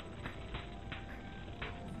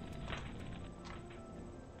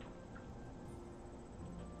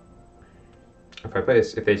 If I play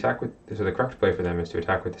this, if they attack with, so the correct play for them is to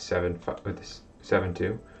attack with the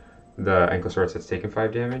 7/2, the Ankylosaurus that's taken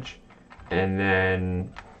 5 damage, and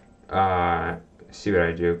then see what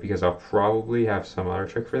I do, because I'll probably have some other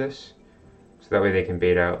trick for this, so that way they can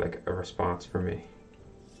bait out like a response for me.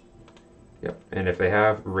 Yep, and if they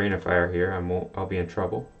have Rain of Fire here, I'll be in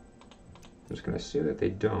trouble. I'm just gonna assume that they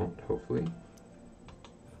don't, hopefully.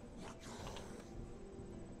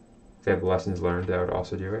 If they have lessons learned, that would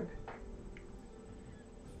also do it.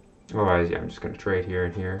 Otherwise, yeah, I'm just gonna trade here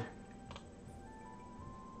and here.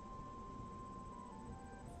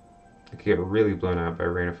 I could get really blown out by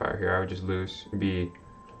Rain of Fire here. I would just lose. It'd be,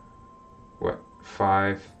 what,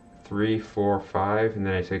 5, 3, 4, 5, and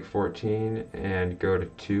then I take 14 and go to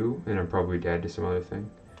 2, and I'm probably dead to some other thing.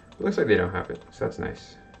 It looks like they don't have it, so that's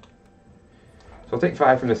nice. So I'll take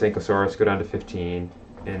 5 from this Ankylosaurus, go down to 15,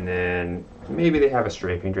 and then maybe they have a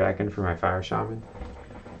Strafing Dragon for my Fire Shaman.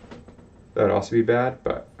 That would also be bad,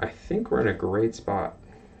 but I think we're in a great spot.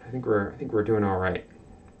 I think we're doing all right.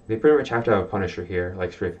 They pretty much have to have a Punisher here,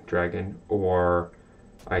 like Strafing Dragon, or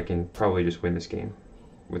I can probably just win this game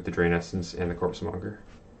with the Drain Essence and the Corpsemonger.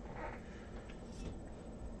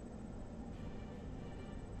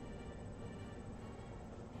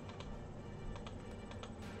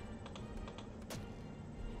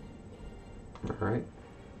 Alright.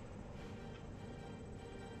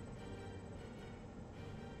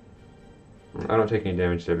 I don't take any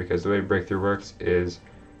damage there because the way Breakthrough works is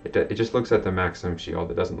it just looks at the maximum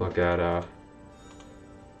shield. It doesn't look at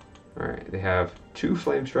Alright, they have 2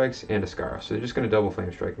 Flame Strikes and a Scar, so they're just going to double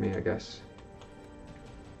Flame Strike me, I guess.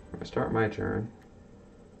 I'm going to start my turn.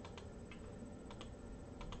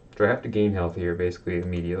 Do I have to gain health here, basically,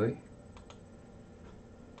 immediately?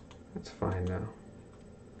 That's fine, though.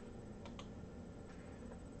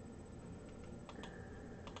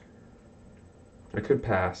 I could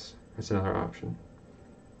pass. That's another option.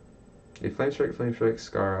 They Flame Strike,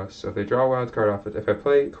 Scaros. So if they draw a wild card off it, if I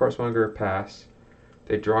play Corpsemonger, pass,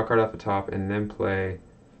 they draw a card off the top and then play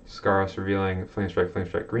Scaros, revealing Flame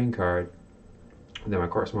Strike, green card. And then my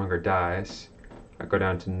Corpsemonger dies. I go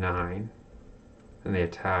down to 9. And they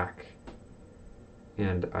attack.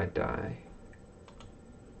 And I die.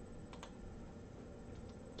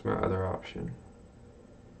 That's my other option.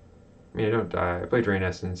 I mean, I don't die. I play Drain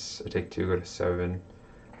Essence. I take 2, go to 7.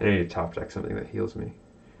 And I need to top deck something that heals me.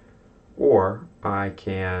 Or I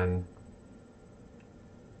can...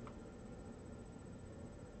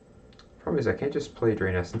 Problem is I can't just play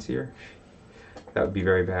Drain Essence here. That would be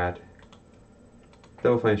very bad.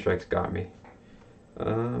 Double Flame Strikes got me.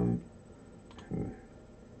 So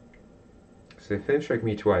they Flame Strike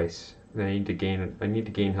me twice. Then I need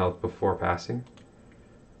to gain health before passing.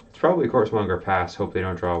 It's probably Corpsemonger pass. Hope they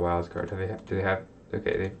don't draw a wild card. Do they have?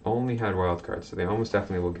 Okay, they've only had wild cards, so they almost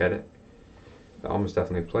definitely will get it. They'll almost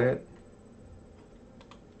definitely play it.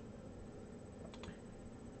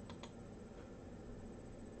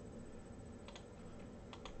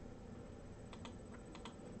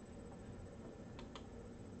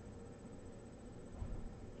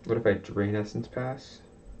 What if I Drain Essence pass,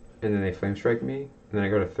 and then they Flame Strike me, and then I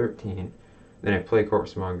go to 13, then I play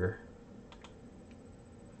Corpsemonger.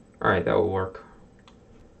 Alright, that will work.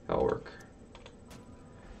 That'll work.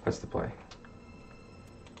 That's the play.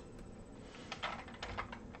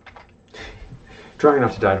 Trying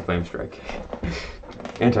not to die to Flame Strike.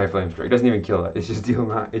 Anti-Flame Strike. Doesn't even kill it. It's just deal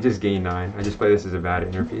 9. It just gain 9. I just play this as a bad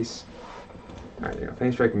inner piece. Alright, they're gonna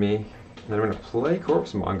Flame Strike me. And then I'm gonna play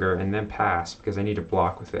Corpsemonger and then pass because I need to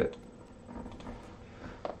block with it.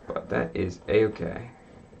 But that is a-okay.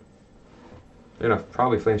 They're gonna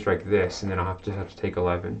probably Flame Strike this, and then I'll just have to take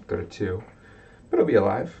 11, go to 2. But it'll be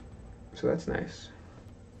alive. So that's nice.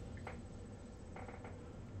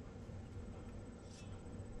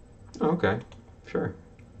 Oh, okay, sure.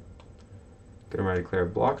 Get them ready to declare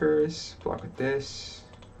blockers. Block with this.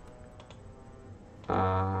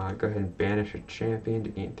 Go ahead and banish a champion to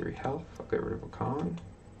gain 3 health. I'll get rid of a con.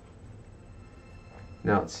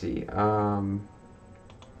 Now let's see.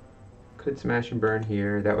 Could smash and burn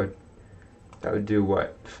here. That would do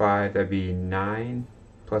what? 5. That'd be 9.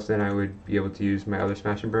 Plus then I would be able to use my other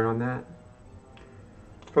smash and burn on that.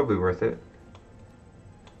 Probably worth it.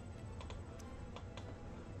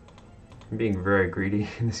 I'm being very greedy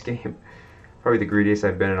in this game. Probably the greediest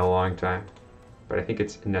I've been in a long time. But I think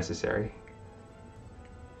it's necessary.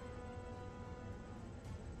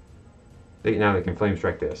 Now they can Flame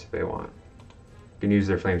Strike this if they want. They can use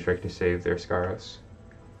their Flame Strike to save their Scaros.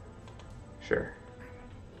 Sure.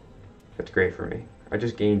 That's great for me. I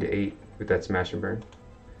just gained 8 with that smash and burn.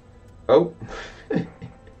 Oh!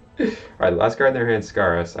 Alright, the last card in their hand,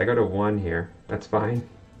 Scaros. I go to 1 here. That's fine.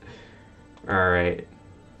 Alright.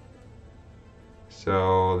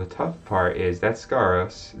 So the tough part is that's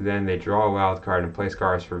Scaros. Then they draw a wild card and play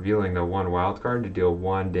Scaros, revealing the 1 wild card to deal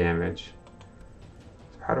 1 damage.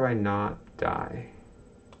 So how do I not die?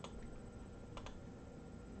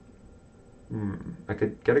 I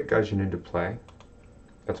could get a Gudgeon into play.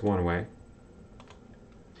 That's one way.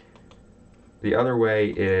 The other way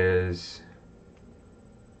is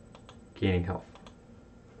gaining health.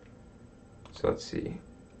 So let's see.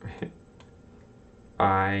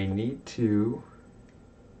 I need to...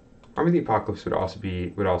 Army of the Apocalypse would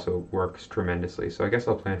also work tremendously, so I guess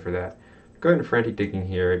I'll plan for that. Go ahead and Frantic Digging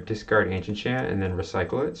here, discard Ancient Chant, and then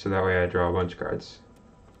recycle it, so that way I draw a bunch of cards.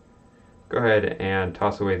 Go ahead and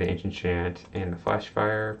toss away the Ancient Chant and the Flash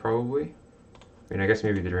Fire, probably. I mean, I guess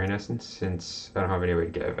maybe the Drain Essence, since I don't have any way to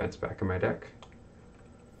get events back in my deck.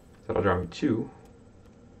 So that'll draw me 2.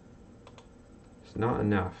 It's not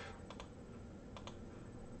enough.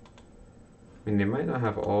 I mean, they might not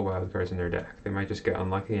have all wild cards in their deck. They might just get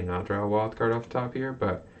unlucky and not draw a wild card off the top here,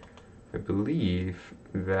 but I believe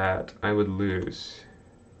that I would lose.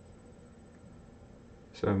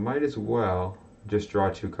 So I might as well just draw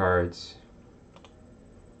 2 cards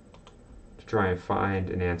to try and find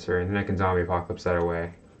an answer, and then I can Zombie Apocalypse that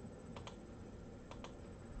away.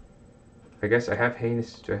 I guess I have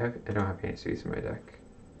Heinous. I don't have Heinous Feast in my deck.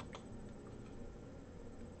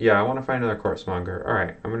 Yeah, I want to find another Corpsemonger.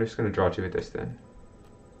 Alright, I'm just going to draw 2 with this then.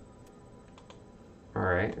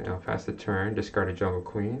 Alright, now pass the turn, discard a Jungle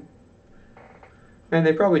Queen. And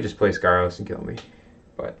they probably just play Skyros and kill me.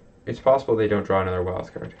 But it's possible they don't draw another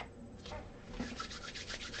wild card.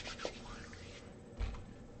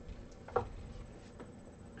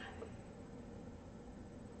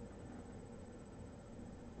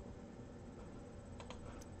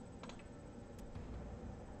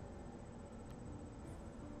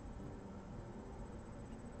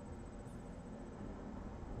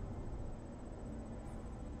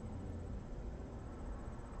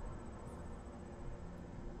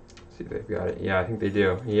 See if they've got it. Yeah, I think they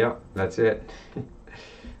do. Yep, that's it.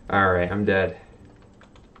 Alright, I'm dead.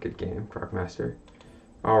 Good game, Crocmaster.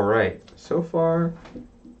 Alright, so far,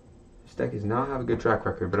 this deck does not have a good track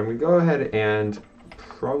record, but I'm going to go ahead and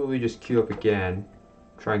probably just queue up again,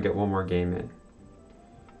 try and get one more game in.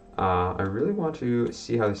 I really want to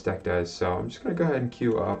see how this deck does, so I'm just going to go ahead and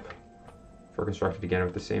queue up for Constructed again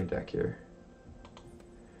with the same deck here.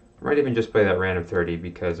 I might even just play that random 30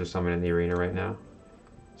 because there's someone in the arena right now.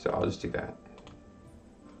 So I'll just do that.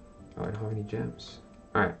 Oh, I don't have any gems.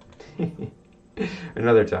 Alright.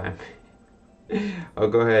 Another time. I'll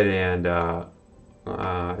go ahead and I don't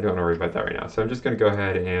want to worry about that right now. So I'm just going to go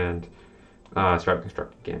ahead and start a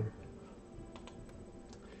Constructed game.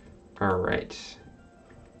 Alright.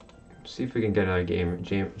 See if we can get another game,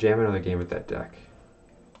 jam another game with that deck.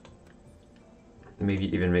 Maybe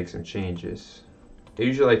even make some changes. I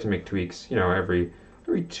usually like to make tweaks, you know, every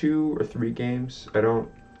 2 or 3 games. I don't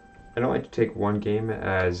like to take one game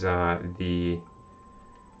as the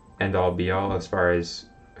end-all be-all as far as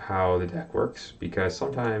how the deck works, because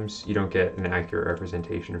sometimes you don't get an accurate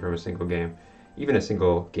representation from a single game, even a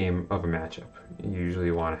single game of a matchup. You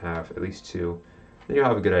usually want to have at least 2, then you'll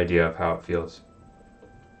have a good idea of how it feels.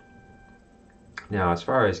 Now, as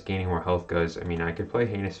far as gaining more health goes, I mean, I could play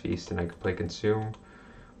Heinous Feast and I could play Consume,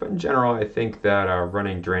 but in general, I think that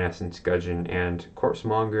running Drain Essence, Gudgeon, and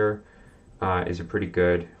Corpsemonger is a pretty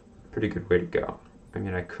good way to go. I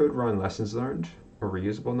mean, I could run Lessons Learned or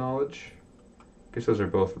Reusable Knowledge. I guess those are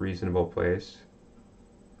both reasonable plays.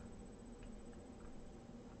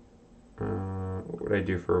 What would I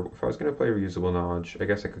do if I was going to play Reusable Knowledge? I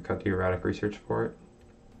guess I could cut the Erratic Research for it.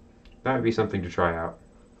 That would be something to try out.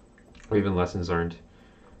 Or even Lessons Learned.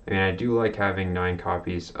 I mean, I do like having 9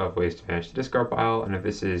 copies of Ways to Vanish the Discard Pile, and if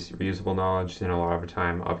this is Reusable Knowledge, then a lot of the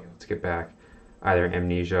time I'll be able to get back either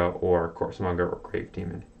Amnesia or Corpsemonger or Grave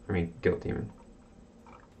Demon. I mean, Guilt Demon.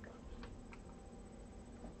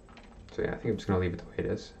 So yeah, I think I'm just going to leave it the way it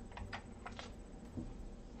is.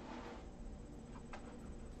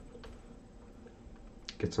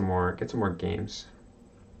 Get some more games.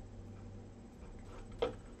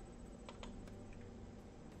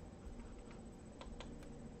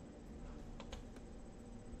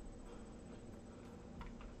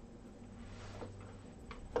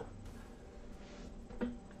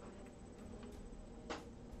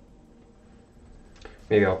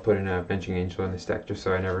 Maybe I'll put in a Avenging Angel in this deck just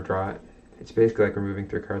so I never draw it. It's basically like removing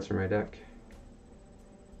 3 cards from my deck.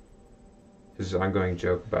 This is an ongoing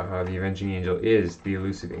joke about how the Avenging Angel is the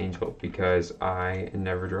elusive angel because I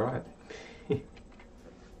never draw it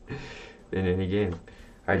in any game.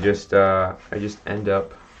 I just end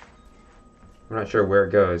up, I'm not sure where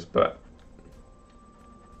it goes, but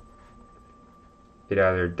it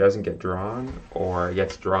either doesn't get drawn or it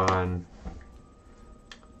gets drawn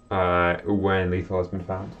when lethal has been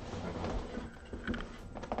found.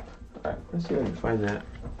 Alright, let's see if I can find that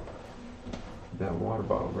water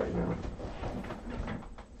bottle right now.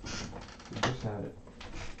 We just had it.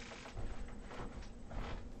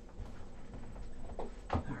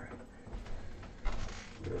 Alright.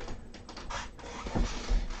 Good.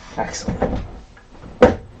 Excellent.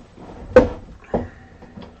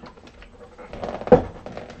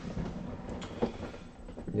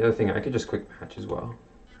 The other thing, I could just quick match as well.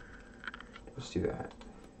 Let's do that.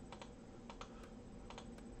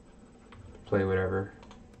 Play whatever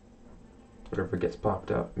gets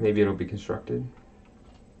popped up. Maybe it'll be Constructed.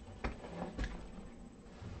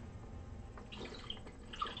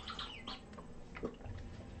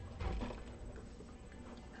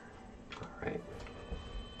 Alright.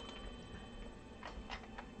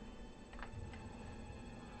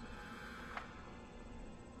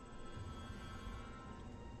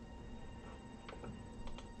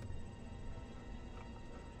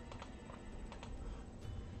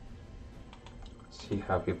 See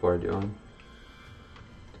how people are doing.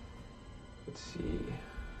 Let's see.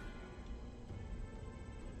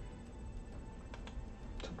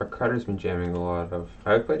 our cutter's been jamming a lot of.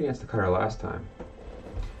 I played against the cutter last time.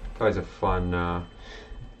 That was a fun. That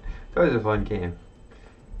was a fun game.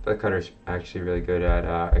 But the cutter's actually really good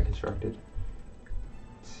at constructed.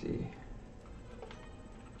 Let's see.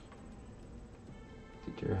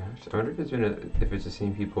 I wonder if it's the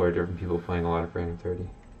same people or different people playing a lot of random 30.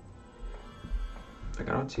 Like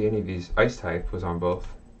I don't see any of these. Ice type was on both.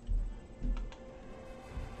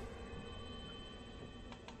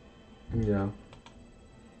 Yeah.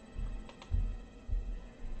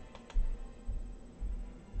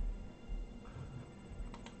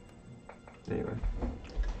 Anyway,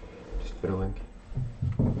 just fiddling.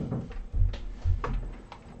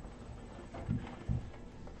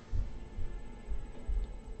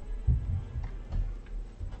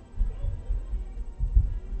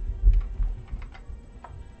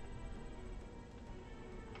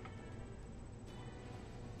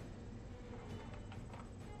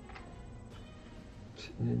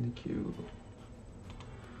 Sitting in the queue.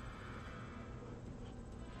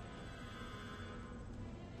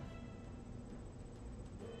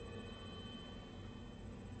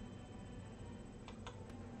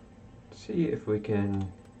 See if we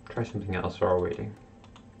can try something else while we're waiting.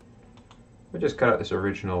 We'll just cut out this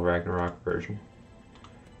original Ragnarok version,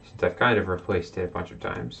 since I've kind of replaced it a bunch of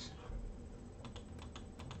times.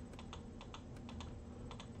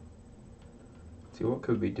 Let's see, what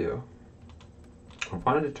could we do? I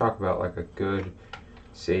wanted to talk about like a good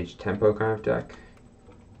Sage tempo kind of deck.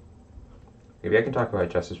 Maybe I can talk about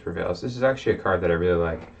Justice Prevails. This is actually a card that I really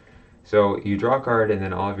like. So you draw a card and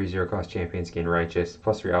then all of your zero cost champions gain Righteous,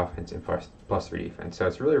 +3 offense and +3 defense. So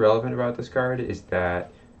what's really relevant about this card is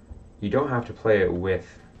that you don't have to play it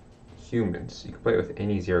with humans. You can play it with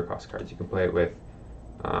any zero cost cards. You can play it with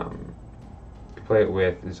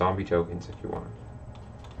zombie tokens if you want.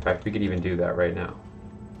 In fact, we could even do that right now.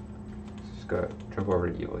 Let's just go jump over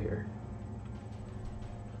to evil here.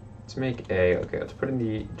 Let's make okay, let's put in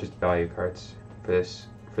the just value cards for this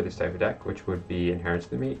type of deck, which would be Inheritance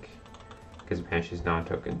of the Meek, because it banishes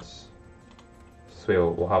non-tokens. So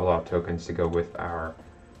we'll have a lot of tokens to go with our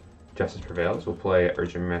Justice Prevails. We'll play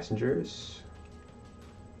Urgent Messengers.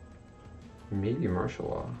 Maybe Martial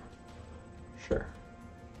Law. Sure.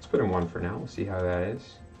 Let's put in one for now. We'll see how that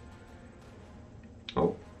is.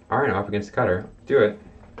 Oh, alright, I'm up against the cutter. Do it.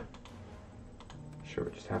 Sure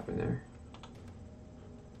what just happened there.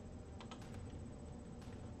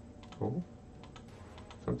 Oh.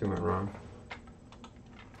 Something went wrong.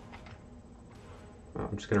 Well,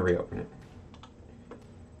 I'm just going to reopen it.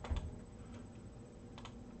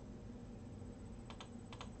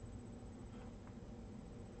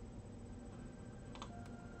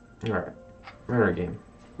 Alright, we're in our game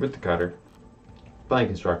with the cutter. Playing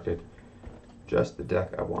constructed. Just the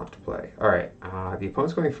deck I want to play. Alright, the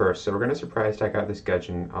opponent's going first, so we're going to surprise attack out this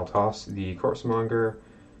Gudgeon. I'll toss the Corpsemonger,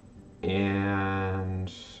 and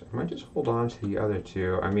I might just hold on to the other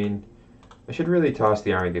two. I mean, I should really toss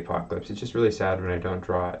the Army of the Apocalypse. It's just really sad when I don't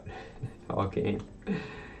draw it all game.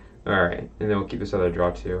 Alright, and then we'll keep this other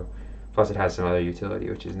draw too. Plus it has some other utility,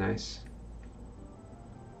 which is nice.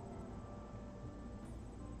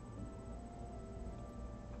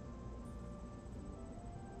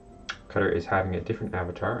 Cutter is having a different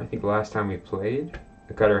avatar. I think the last time we played,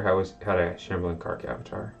 the Cutter had a Shambling Kark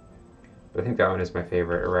avatar. But I think that one is my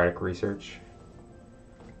favorite, Erratic Research.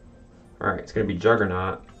 Alright, it's going to be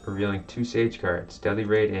Juggernaut, revealing 2 Sage cards, Deadly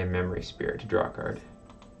Raid and Memory Spirit to draw a card.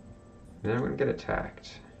 And then I'm going to get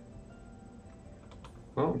attacked.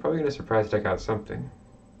 Well, I'm probably going to surprise attack out something,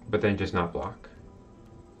 but then just not block.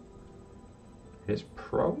 It's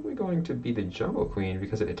probably going to be the Jungle Queen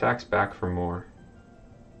because it attacks back for more.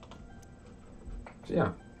 So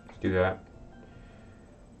yeah, let's do that.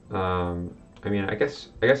 I mean, I guess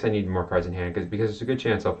I need more cards in hand because there's a good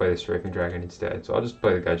chance I'll play the Strafing Dragon instead. So I'll just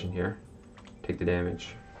play the Gudgeon here, take the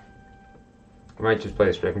damage. I might just play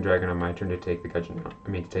the Strafing Dragon on my turn to take the Gudgeon out. I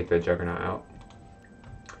mean, to take the Juggernaut out,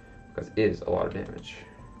 because it is a lot of damage.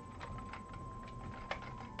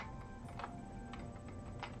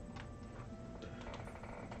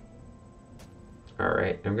 All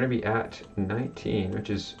right, I'm going to be at 19,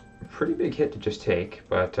 which is a pretty big hit to just take,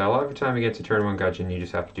 but a lot of the time against a turn 1 Gudgeon, you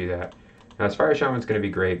just have to do that. Now, this Fire Shaman's going to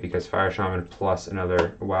be great because Fire Shaman plus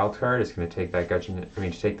another wild card is going to take that Gudgeon, I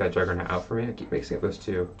mean, to take that Juggernaut out for me. I keep mixing up those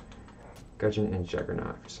two, Gudgeon and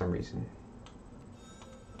Juggernaut, for some reason.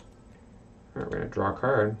 All right, we're going to draw a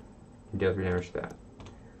card and deal 3 damage to that.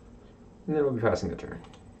 And then we'll be passing the turn.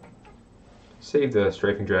 Save the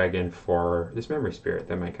Strafing Dragon for this Memory Spirit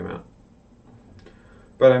that might come out.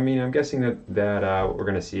 But I mean, I'm guessing that what we're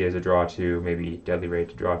going to see is a draw 2, maybe Deadly Raid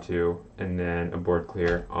to draw 2, and then a board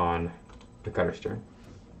clear on the Cutter's turn.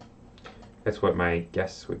 That's what my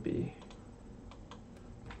guess would be.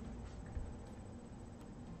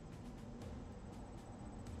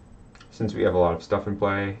 Since we have a lot of stuff in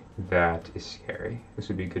play, that is scary. This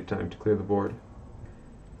would be a good time to clear the board.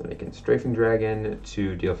 Then I can Strafing Dragon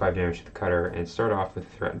to deal 5 damage to the cutter and start off with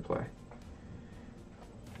threat in play.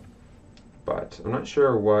 But I'm not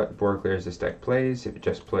sure what board clears this deck plays. If it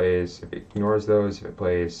just plays, if it ignores those, if it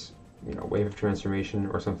plays, you know, Wave of Transformation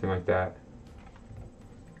or something like that.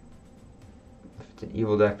 If it's an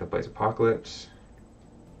evil deck that plays Apocalypse,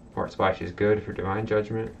 or Splash is good for Divine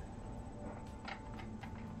Judgment.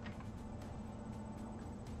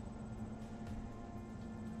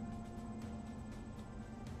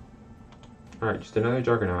 Alright, just another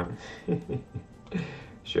Juggernaut.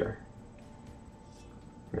 Sure.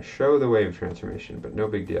 I'm going to show the Wave Transformation, but no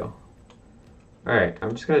big deal. Alright,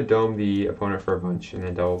 I'm just going to dome the opponent for a bunch and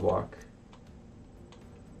then double block.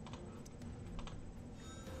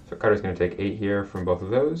 So Cutter's going to take 8 here from both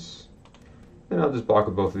of those. Then I'll just block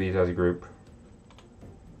with both of these as a group.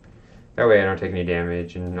 That way I don't take any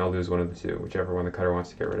damage and I'll lose one of the two, whichever one the Cutter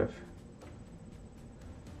wants to get rid of.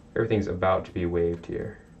 Everything's about to be waved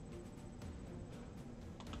here.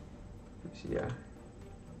 Yeah.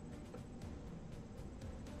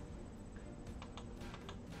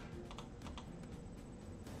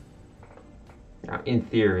 Now, in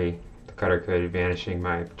theory, the Cutter could vanishing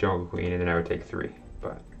my Jungle Queen and then I would take 3,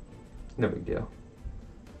 but no big deal.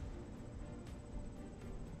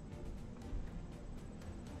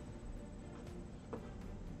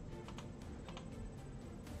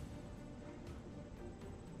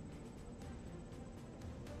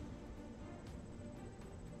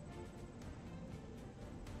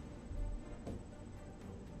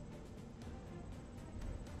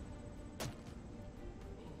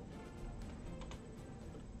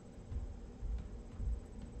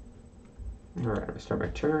 Alright, I'm going to start my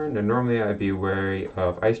turn, and normally I'd be wary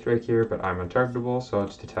of Ice Strike here, but I'm untargetable, so I'll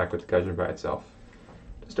just attack with the Gudgeon by itself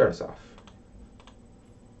to start us off.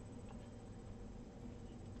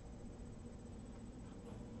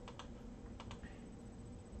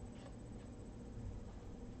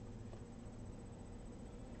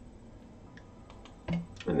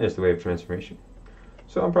 And there's the Wave Transformation.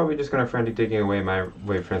 So I'm probably just going to frantic digging away my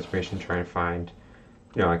Wave Transformation, try and find,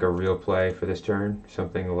 you know, like a real play for this turn,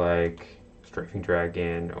 something like Strafing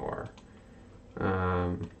Dragon or,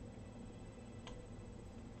 I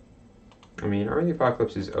mean, Army of the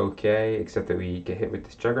Apocalypse is okay, except that we get hit with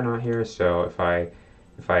this Juggernaut here, so if I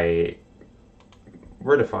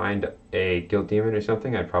were to find a Guilt Demon or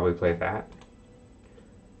something, I'd probably play that.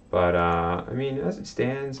 But, I mean, as it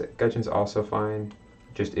stands, Gudgeon's also fine,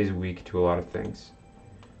 just is weak to a lot of things.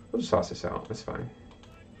 We'll just toss this out, that's fine.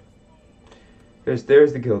 There's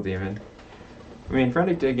the Guilt Demon. I mean,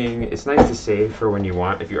 Frantic Digging, it's nice to save for when you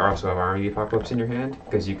want, if you also have Army of the Apocalypse in your hand,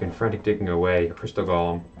 because you can Frantic Digging away a Crystal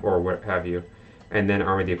Golem, or what have you, and then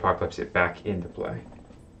Army of the Apocalypse it back into play.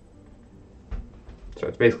 So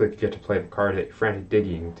it's basically you get to play the card that you're Frantic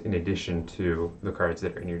Digging in addition to the cards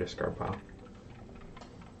that are in your discard pile.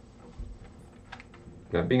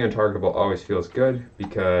 Now, being untargetable always feels good,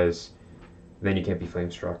 because then you can't be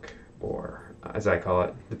Flame Struck, or, as I call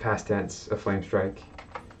it, the past tense of Flame Strike.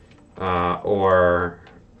 Or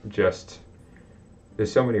just,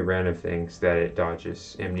 there's so many random things that it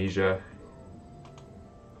dodges. Amnesia,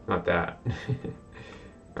 not that.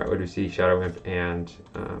 Alright, what do we see? Shadow Imp and,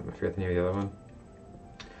 I forget the name of the other one.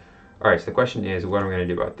 Alright, so the question is, what am I going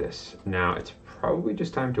to do about this? Now, it's probably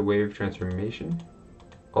just time to Wave Transformation,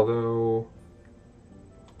 although,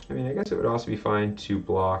 I mean, I guess it would also be fine to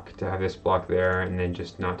block, to have this block there, and then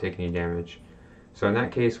just not take any damage. So in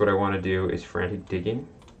that case, what I want to do is Frantic Digging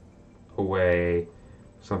away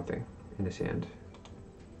something in his hand.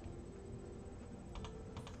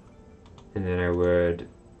 And then I would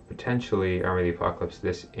potentially Army of the Apocalypse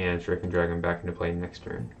this and Strafing Dragon back into play next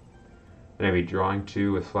turn. Then I'd be drawing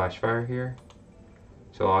 2 with Flash Fire here.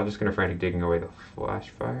 So I'm just going to Frantic Digging away the Flash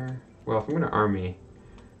Fire. Well, if I'm going to Army,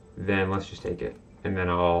 then let's just take it. And then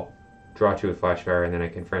I'll draw 2 with Flash Fire, and then I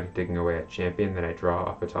can Frantic Digging away a Champion that I draw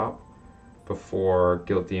off the top before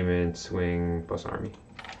Guilt Demon, Swing, plus Army.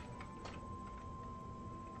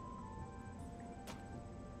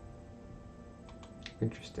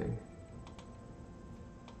 Interesting.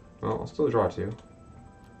 Well, I'll still draw 2.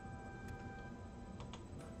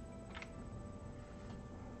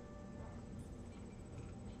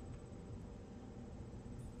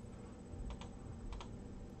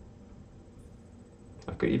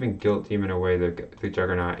 I could even Guilt Demon away the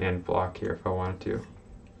Juggernaut and block here if I wanted to.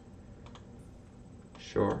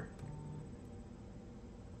 Sure.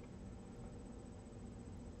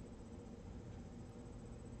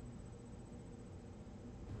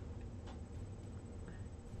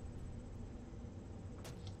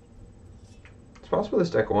 possible this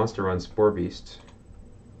deck wants to run Spore Beast.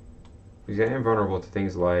 Because I am vulnerable to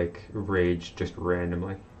things like Rage just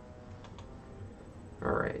randomly.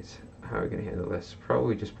 Alright, how are we going to handle this?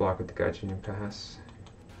 Probably just block with the Gaijin and pass.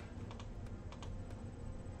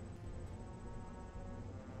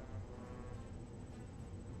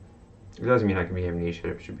 It doesn't mean I can be Amnesia,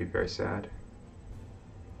 it should be very sad.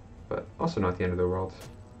 But also not the end of the world.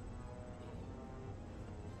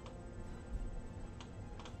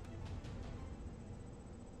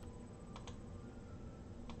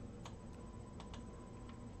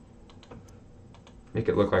 Make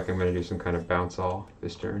it look like I'm going to do some kind of bounce all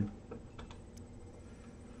this turn.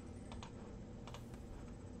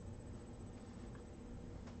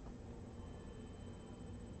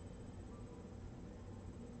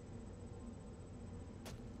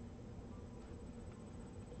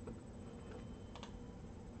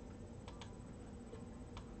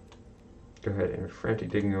 Go ahead and Frantic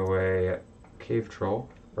Digging away Cave Troll.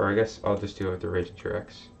 Or I guess I'll just do it with the Raging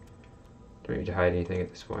T-Rex. Don't need to hide anything at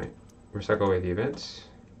this point. Recycle away the events.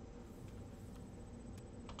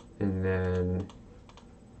 And then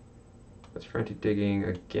let's Frantic Digging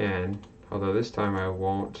again. Although this time I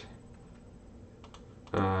won't.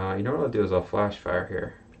 You know what I'll do is I'll Flash Fire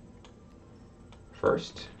here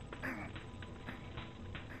first.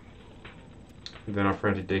 And then I'll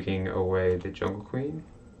Frantic Digging away the Jungle Queen.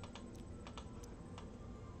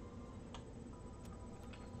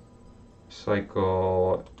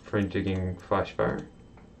 Cycle Frantic Digging Flash Fire.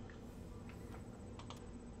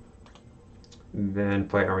 Then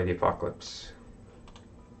play Army of the Apocalypse.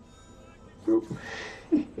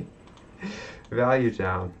 Value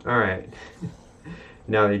down. Alright.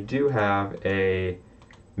 Now they do have a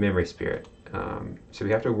Memory Spirit. So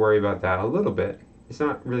we have to worry about that a little bit. It's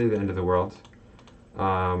not really the end of the world.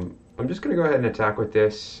 I'm just going to go ahead and attack with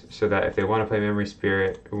this so that if they want to play Memory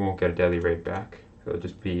Spirit, it won't get a Deadly Raid back. It'll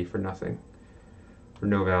just be for nothing. For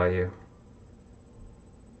no value.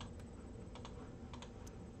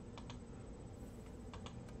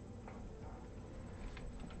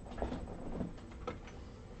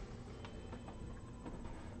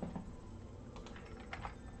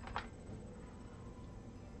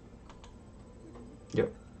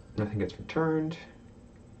 Yep, nothing gets returned.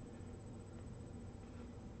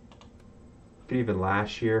 Could even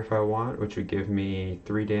Lash here if I want, which would give me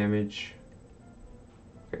 3 damage.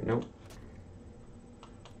 Okay, nope.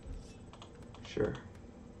 Sure.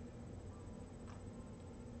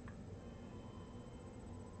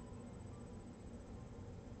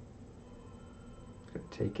 Gonna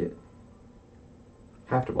take it.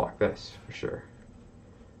 Have to block this for sure.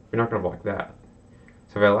 We're not gonna block that.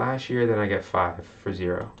 So if I Lash here, then I get 5 for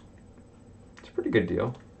 0. It's a pretty good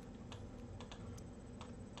deal.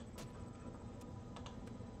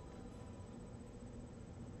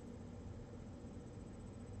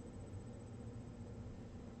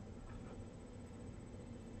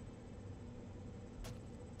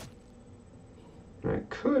 I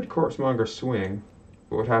could Corpsemonger swing,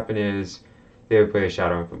 but what would happen is they would play a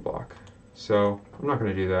Shadow Imp and block. So I'm not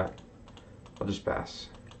going to do that. I'll just pass.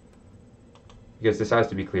 Because this has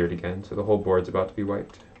to be cleared again, so the whole board's about to be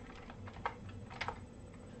wiped.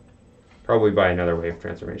 Probably by another wave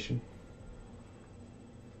transformation.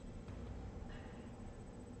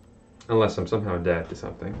 Unless I'm somehow dead to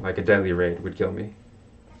something, like a Deadly Raid would kill me.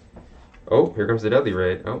 Oh, here comes the Deadly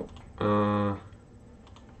Raid. Oh,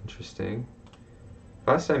 interesting.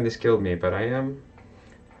 Last time this killed me, but I'm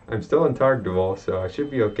still untargetable, so I should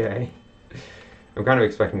be okay. I'm kind of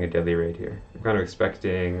expecting a Deadly Raid here. I'm kind of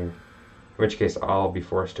expecting, in which case I'll be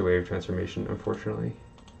forced to wave transformation, unfortunately.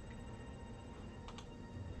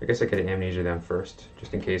 I guess I could Amnesia them first,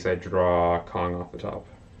 just in case I draw Kong off the top.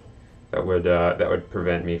 That would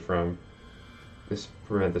prevent me from this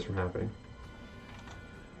from happening.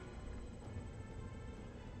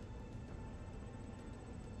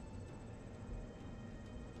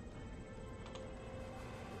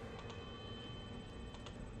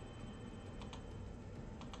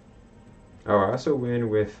 Oh, I also win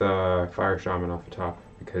with Fire Shaman off the top,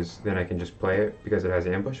 because then I can just play it because it has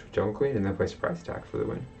Ambush with Jungle Queen, and then play Surprise Attack for the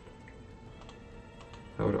win.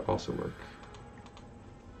 That would also work.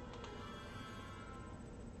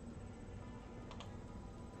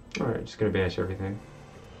 Alright, just gonna banish everything.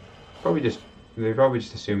 They probably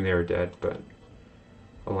just assumed they were dead, but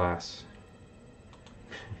alas.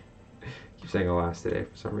 Keep saying alas today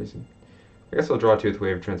for some reason. I guess I'll draw 2 with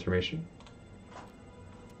Wave Transformation.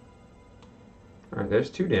 Alright, there's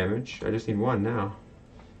 2 damage. I just need 1 now.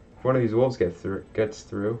 If one of these wolves gets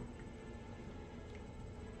through.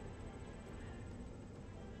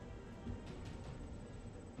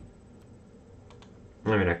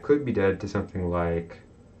 I mean, I could be dead to something like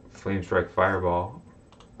Flame Strike Fireball,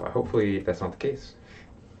 but hopefully that's not the case.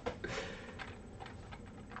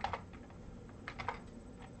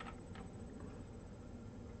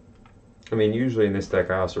 I mean, usually in this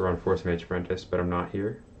deck I also run Force Mage Apprentice, but I'm not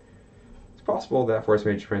here. It's possible that Force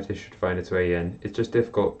Mage Apprentice should find its way in. It's just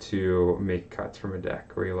difficult to make cuts from a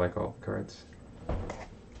deck where you like all the cards.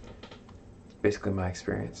 It's basically my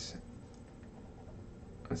experience.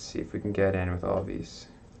 Let's see if we can get in with all these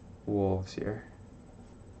wolves here.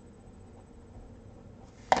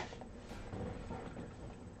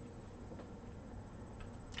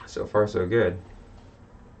 So far, so good.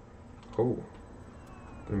 Oh,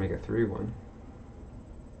 gonna make a 3-1.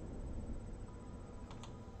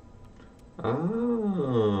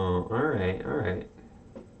 Oh, alright, alright.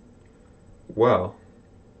 Well,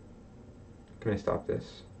 can I stop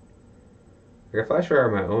this? I can flash fire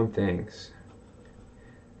my own things.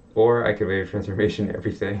 Or I could wave transformation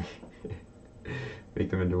everything. Make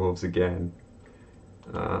them into wolves again.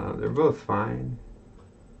 They're both fine.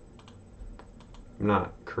 I'm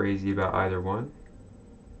not crazy about either one.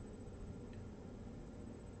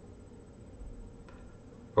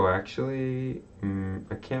 Oh, actually,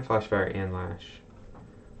 I can't flash fire and lash.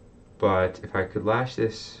 But if I could lash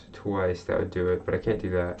this twice, that would do it. But I can't do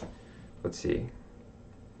that. Let's see.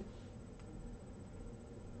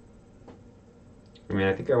 I mean,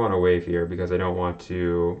 I think I want to wave here because I don't want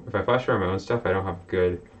to... If I flash fire my own stuff, I don't have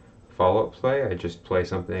good follow-up play. I just play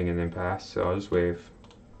something and then pass, so I'll just wave.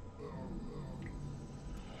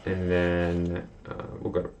 And then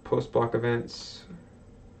we'll go to post-block events.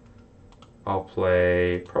 I'll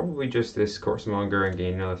play probably just this Coursemonger and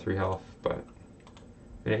gain another 3 health, but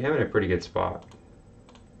I mean, I am in a pretty good spot.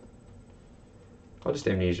 I'll just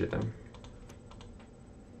amnesia them.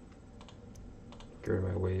 Get rid of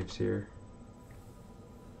my waves here.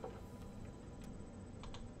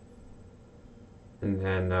 And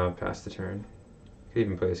then pass the turn. Could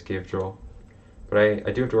even play this Cave Troll. But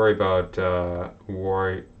I do have to worry about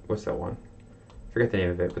what's that one? I forget the name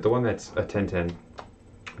of it, but the one that's a 10/10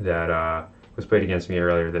 that was played against me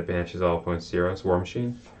earlier that banishes all opponents' zeros, War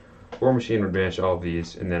Machine. War Machine would banish all of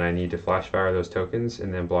these, and then I need to flash fire those tokens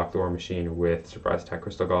and then block the War Machine with Surprise Attack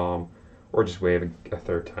Crystal Golem, or just wave a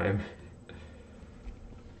third time.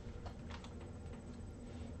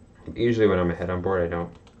 Usually when I'm ahead on board, I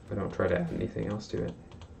don't try to add anything else to it.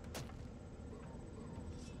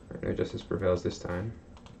 Alright, no Justice Prevails this time.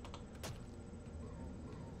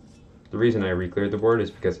 The reason I re-cleared the board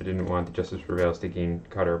is because I didn't want the Justice Prevails to gain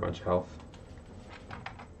Cutter a bunch of health.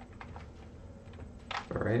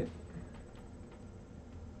 Alright.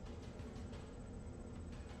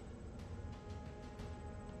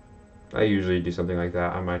 I usually do something like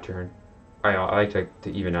that on my turn. I like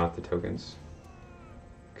to even out the tokens.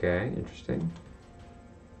 Okay, interesting.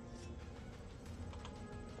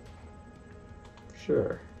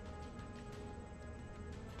 Sure.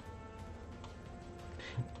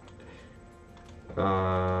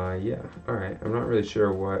 Yeah, alright. I'm not really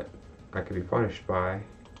sure what I could be punished by.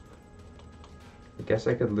 I guess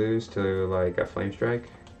I could lose to, like, a Flame Strike.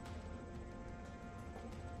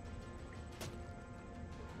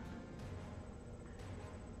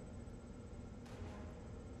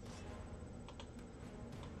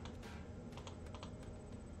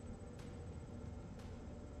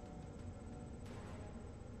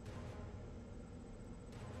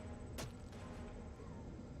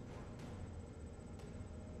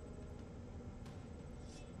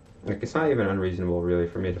 Like, it's not even unreasonable, really,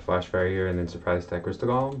 for me to flash fire here and then surprise attack Crystal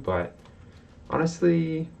Golem, but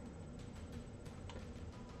honestly,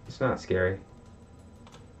 it's not scary.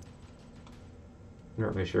 I'm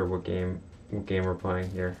not really sure what game we're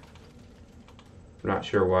playing here. I'm not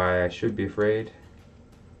sure why I should be afraid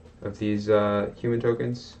of these human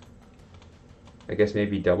tokens. I guess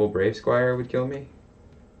maybe double Brave Squire would kill me.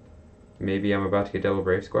 Maybe I'm about to get double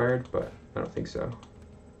Brave Squired, but I don't think so.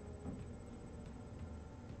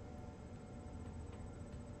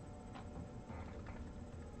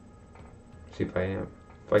 See if I am.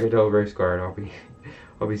 If I get double Brave Squired,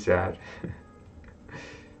 I'll be sad.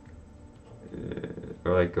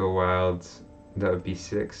 Or like Go Wilds, that would be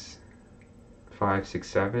 6, 5, 6,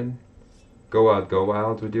 7. Go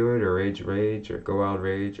Wild would do it, or Rage, or Go Wild,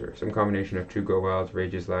 Rage, or some combination of 2 Go Wilds,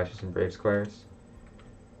 Rages, Lashes, and Brave Squires.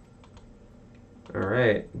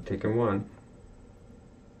 Alright, I'm taking 1.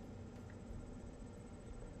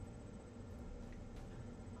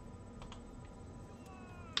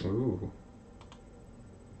 Ooh.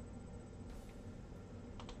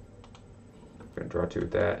 I'm gonna draw 2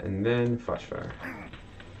 with that, and then Flash Fire.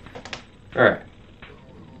 Alright.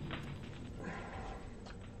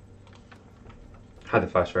 had the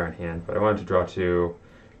Flashfire in hand, but I wanted to draw 2,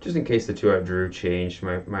 just in case the 2 I drew changed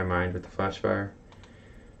my mind with the Flashfire.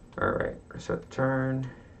 Alright, start the turn.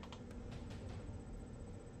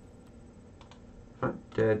 Not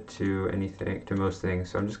dead to anything, to most things,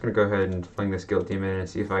 so I'm just going to go ahead and fling this Guilt Demon and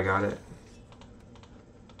see if I got it.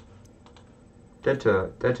 Dead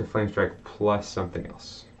to Flame Strike plus something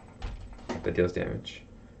else that deals damage.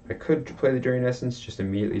 I could play the Drain Essence just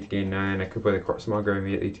immediately to gain 9. I could play the Corpse Monger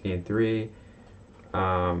immediately to gain 3.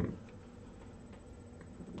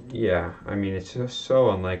 Yeah, I mean, it's just so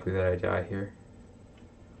unlikely that I die here.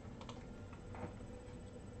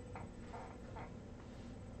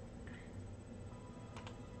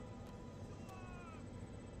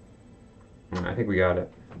 I think we got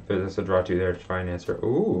it. There's a draw 2 there to try and answer.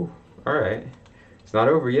 Ooh, alright. It's not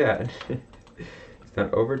over yet. It's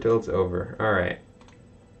not over till it's over. Alright.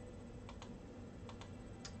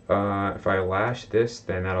 If I lash this,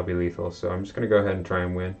 then that'll be lethal. So I'm just going to go ahead and try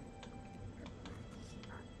and win.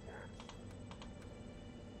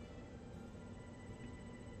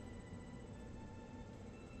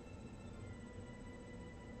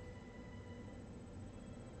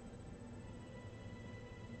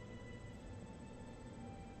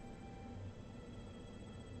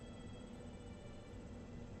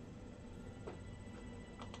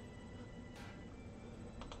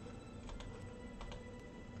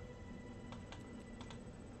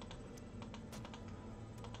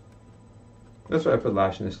 That's why I put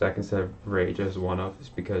Lash in this deck instead of Rage as one of, is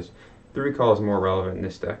because the Recall is more relevant in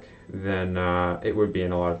this deck than it would be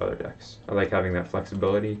in a lot of other decks. I like having that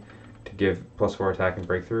flexibility to give +4 attack and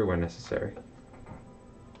breakthrough when necessary.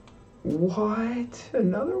 What?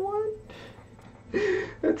 Another one?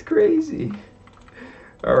 That's crazy.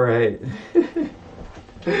 Alright.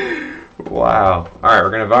 Wow. Alright, we're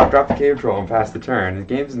going to drop the Cave Troll and pass the turn. The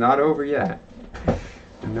game's not over yet.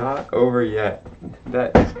 Not over yet.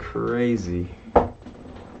 That is crazy.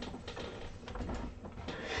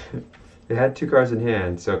 They had 2 cards in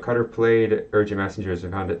hand, so Cutter played Urgent Messengers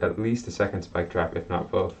and found at least a second Spike Trap, if not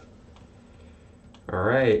both.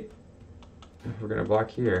 Alright. We're going to block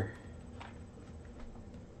here.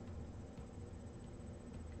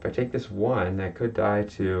 If I take this 1, I could die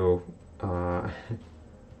to...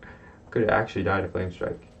 could actually die to Flame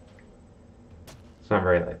Strike. It's not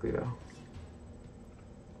very likely, though.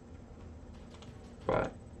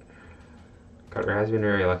 But Cutter has been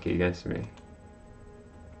very lucky against me.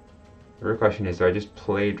 The real question is, do I just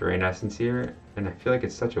play Drain Essence here? And I feel like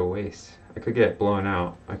it's such a waste. I could get blown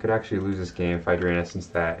out. I could actually lose this game if I Drain Essence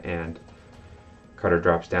that and Cutter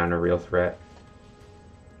drops down a real threat.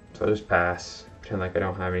 So I'll just pass. Pretend like I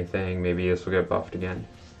don't have anything. Maybe this will get buffed again.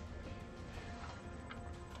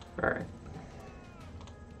 Alright.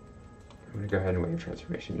 I'm going to go ahead and wave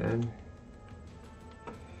Transformation then.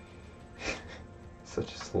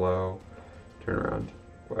 Such a slow turnaround.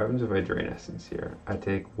 What happens if I Drain Essence here? I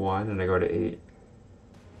take 1 and I go to 8.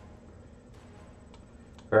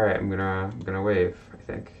 Alright, I'm gonna wave, I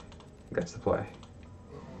think. That's the play.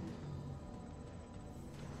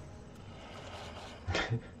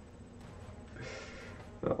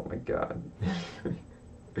 Oh my god.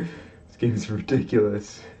 This game is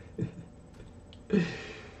ridiculous.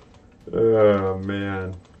 Oh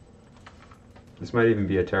man. This might even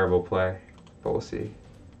be a terrible play, but we'll see.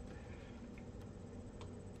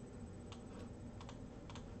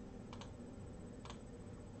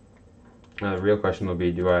 The real question will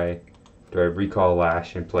be, do I recall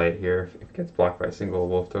Lash and play it here if it gets blocked by a single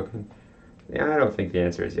wolf token? Yeah, I don't think the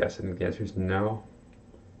answer is yes. I think the answer is no.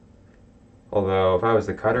 Although, if I was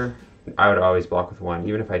the Cutter, I would always block with 1.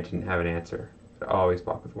 Even if I didn't have an answer, I'd always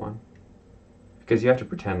block with 1. Because you have to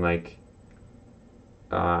pretend like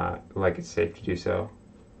it's safe to do so.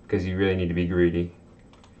 Because you really need to be greedy.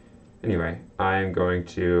 Anyway, I'm going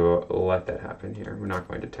to let that happen here. We're not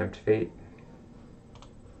going to tempt fate.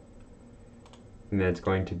 And then it's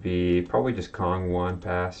going to be probably just Kong 1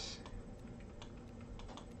 pass.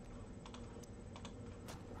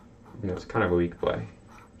 You know, it's kind of a weak play.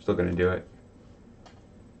 I'm still going to do it.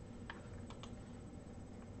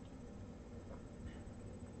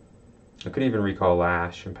 I could even recall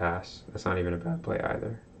Lash and pass. That's not even a bad play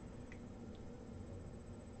either.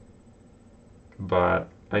 But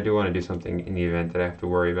I do want to do something in the event that I have to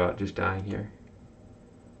worry about just dying here.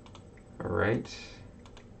 Alright.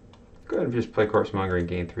 Go ahead and just play Corpsemonger and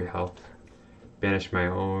gain 3 health. Banish my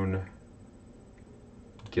own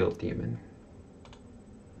Guilt Demon.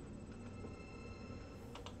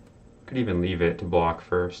 Could even leave it to block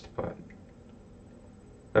first, but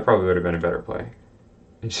that probably would have been a better play.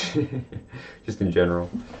 Just in general.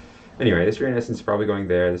 Anyway, this Rune Essence is probably going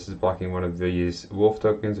there. This is blocking one of these wolf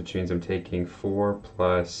tokens, which means I'm taking 4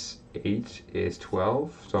 plus 8 is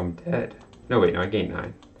 12, so I'm dead. No, wait, no, I gained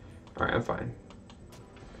 9. Alright, I'm fine.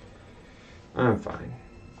 I'm fine.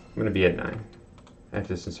 I'm gonna be at 9 after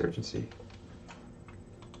this Insurgency.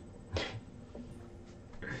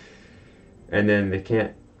 And then he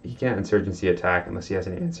can't Insurgency attack unless he has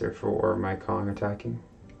an answer for my Kong attacking.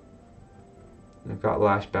 I've got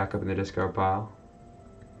Lash back up in the discard pile.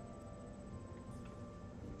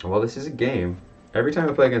 Well, this is a game. Every time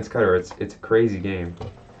I play against Cutter, it's a crazy game.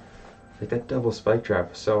 Like that double spike trap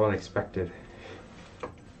was so unexpected.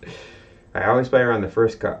 I always play around the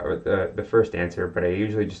first answer, but I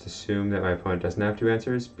usually just assume that my opponent doesn't have 2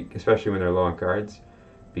 answers, especially when they're low on cards,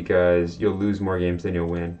 because you'll lose more games than you'll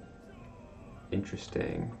win.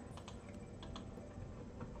 Interesting.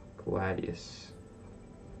 Gladius.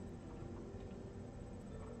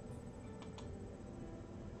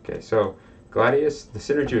 Okay, so Gladius, the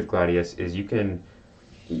synergy with Gladius is you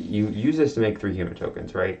use this to make 3 human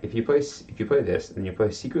tokens, right? If you play this, then you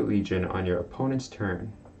play Secret Legion on your opponent's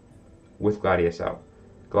turn with Gladius out.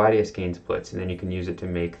 Gladius gains Blitz, and then you can use it to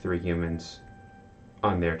make 3 humans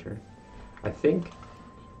on their turn. I think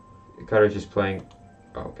Cutter's just playing.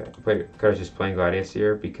 Oh, okay, Cutter's just playing Gladius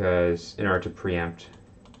here because in order to preempt,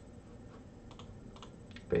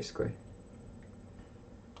 basically.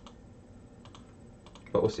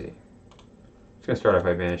 But we'll see. I'm just gonna start off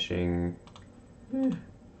by banishing. I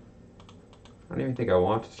don't even think I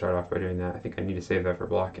want to start off by doing that. I think I need to save that for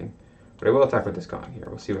blocking. But I will attack with this Kong here.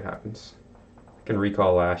 We'll see what happens. I can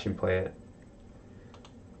recall Lash and play it.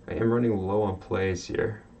 I am running low on plays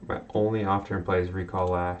here. My only off-turn play is recall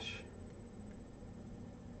Lash.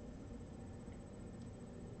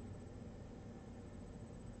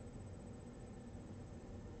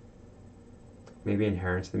 Maybe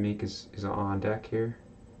Inherence the Meek is on deck here.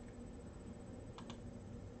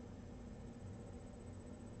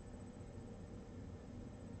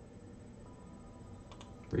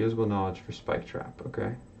 Reusable Knowledge for Spike Trap,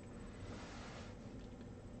 okay.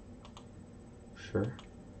 Sure. I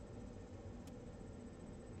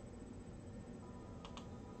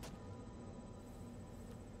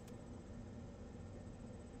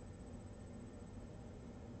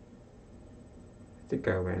think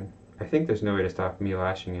I win. I think there's no way to stop me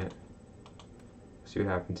lashing it. See what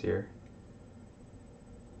happens here.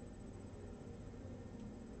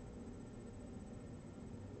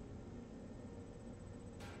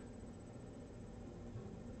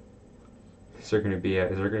 Is there going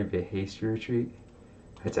to be a hasty retreat?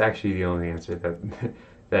 It's actually the only answer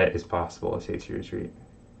that is possible, is hasty retreat.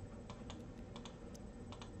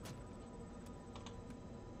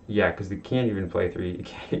 Yeah, because they can't even play 3.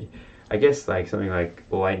 I guess like something like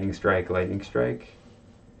Lightning Strike.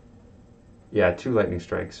 Yeah, 2 Lightning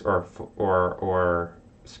Strikes, or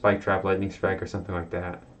Spike Trap Lightning Strike, or something like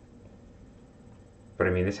that. But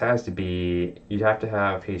I mean, this has to be. You have to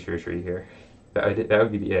have hasty retreat here. That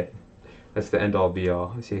would be it. That's the end all be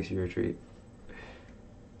all. It's hasty retreat.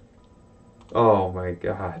 Oh my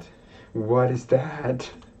god, what is that?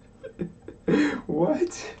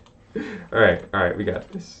 What? All right, we got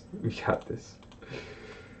this.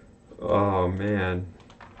 Oh man,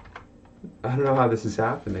 I don't know how this is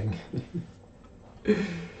happening.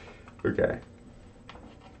 Okay.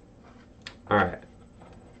 All right.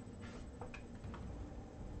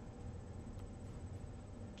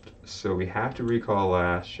 So we have to recall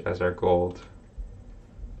Lash as our gold,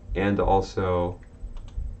 and also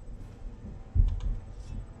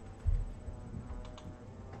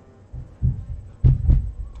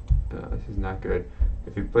this is not good.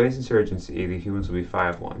 If he plays Insurgency, the humans will be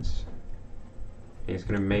 5/1s. And he's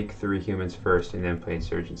going to make 3 humans first and then play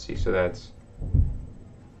Insurgency. So that's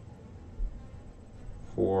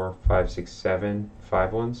 4, 5, 6, 7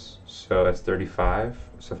 5/1s. So that's 35.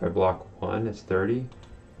 So if I block 1, it's 30.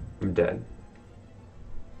 I'm dead.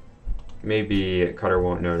 Maybe Cutter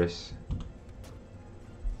won't notice.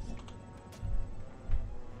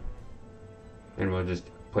 And we'll just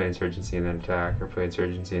play Insurgency and then attack, or play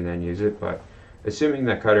Insurgency and then use it. But assuming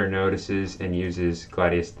that Cutter notices and uses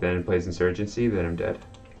Gladius, then plays Insurgency, then I'm dead.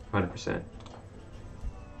 100%.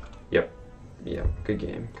 Yep. Good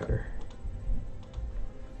game, Cutter.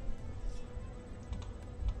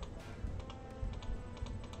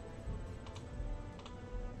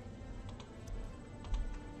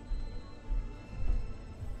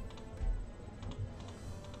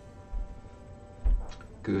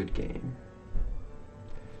 Good game.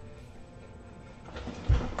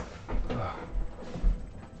 Oh,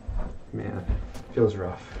 man, feels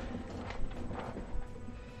rough.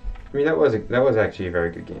 I mean, that was actually a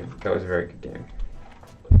very good game. That was a very good game.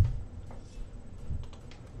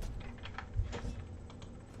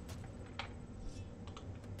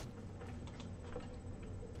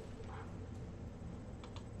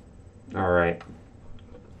 All right.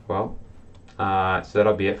 Well, so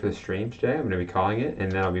that'll be it for the stream today. I'm going to be calling it,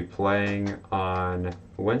 and then I'll be playing on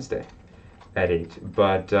Wednesday at 8.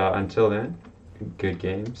 But until then, good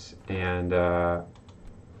games, and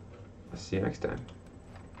see you next time.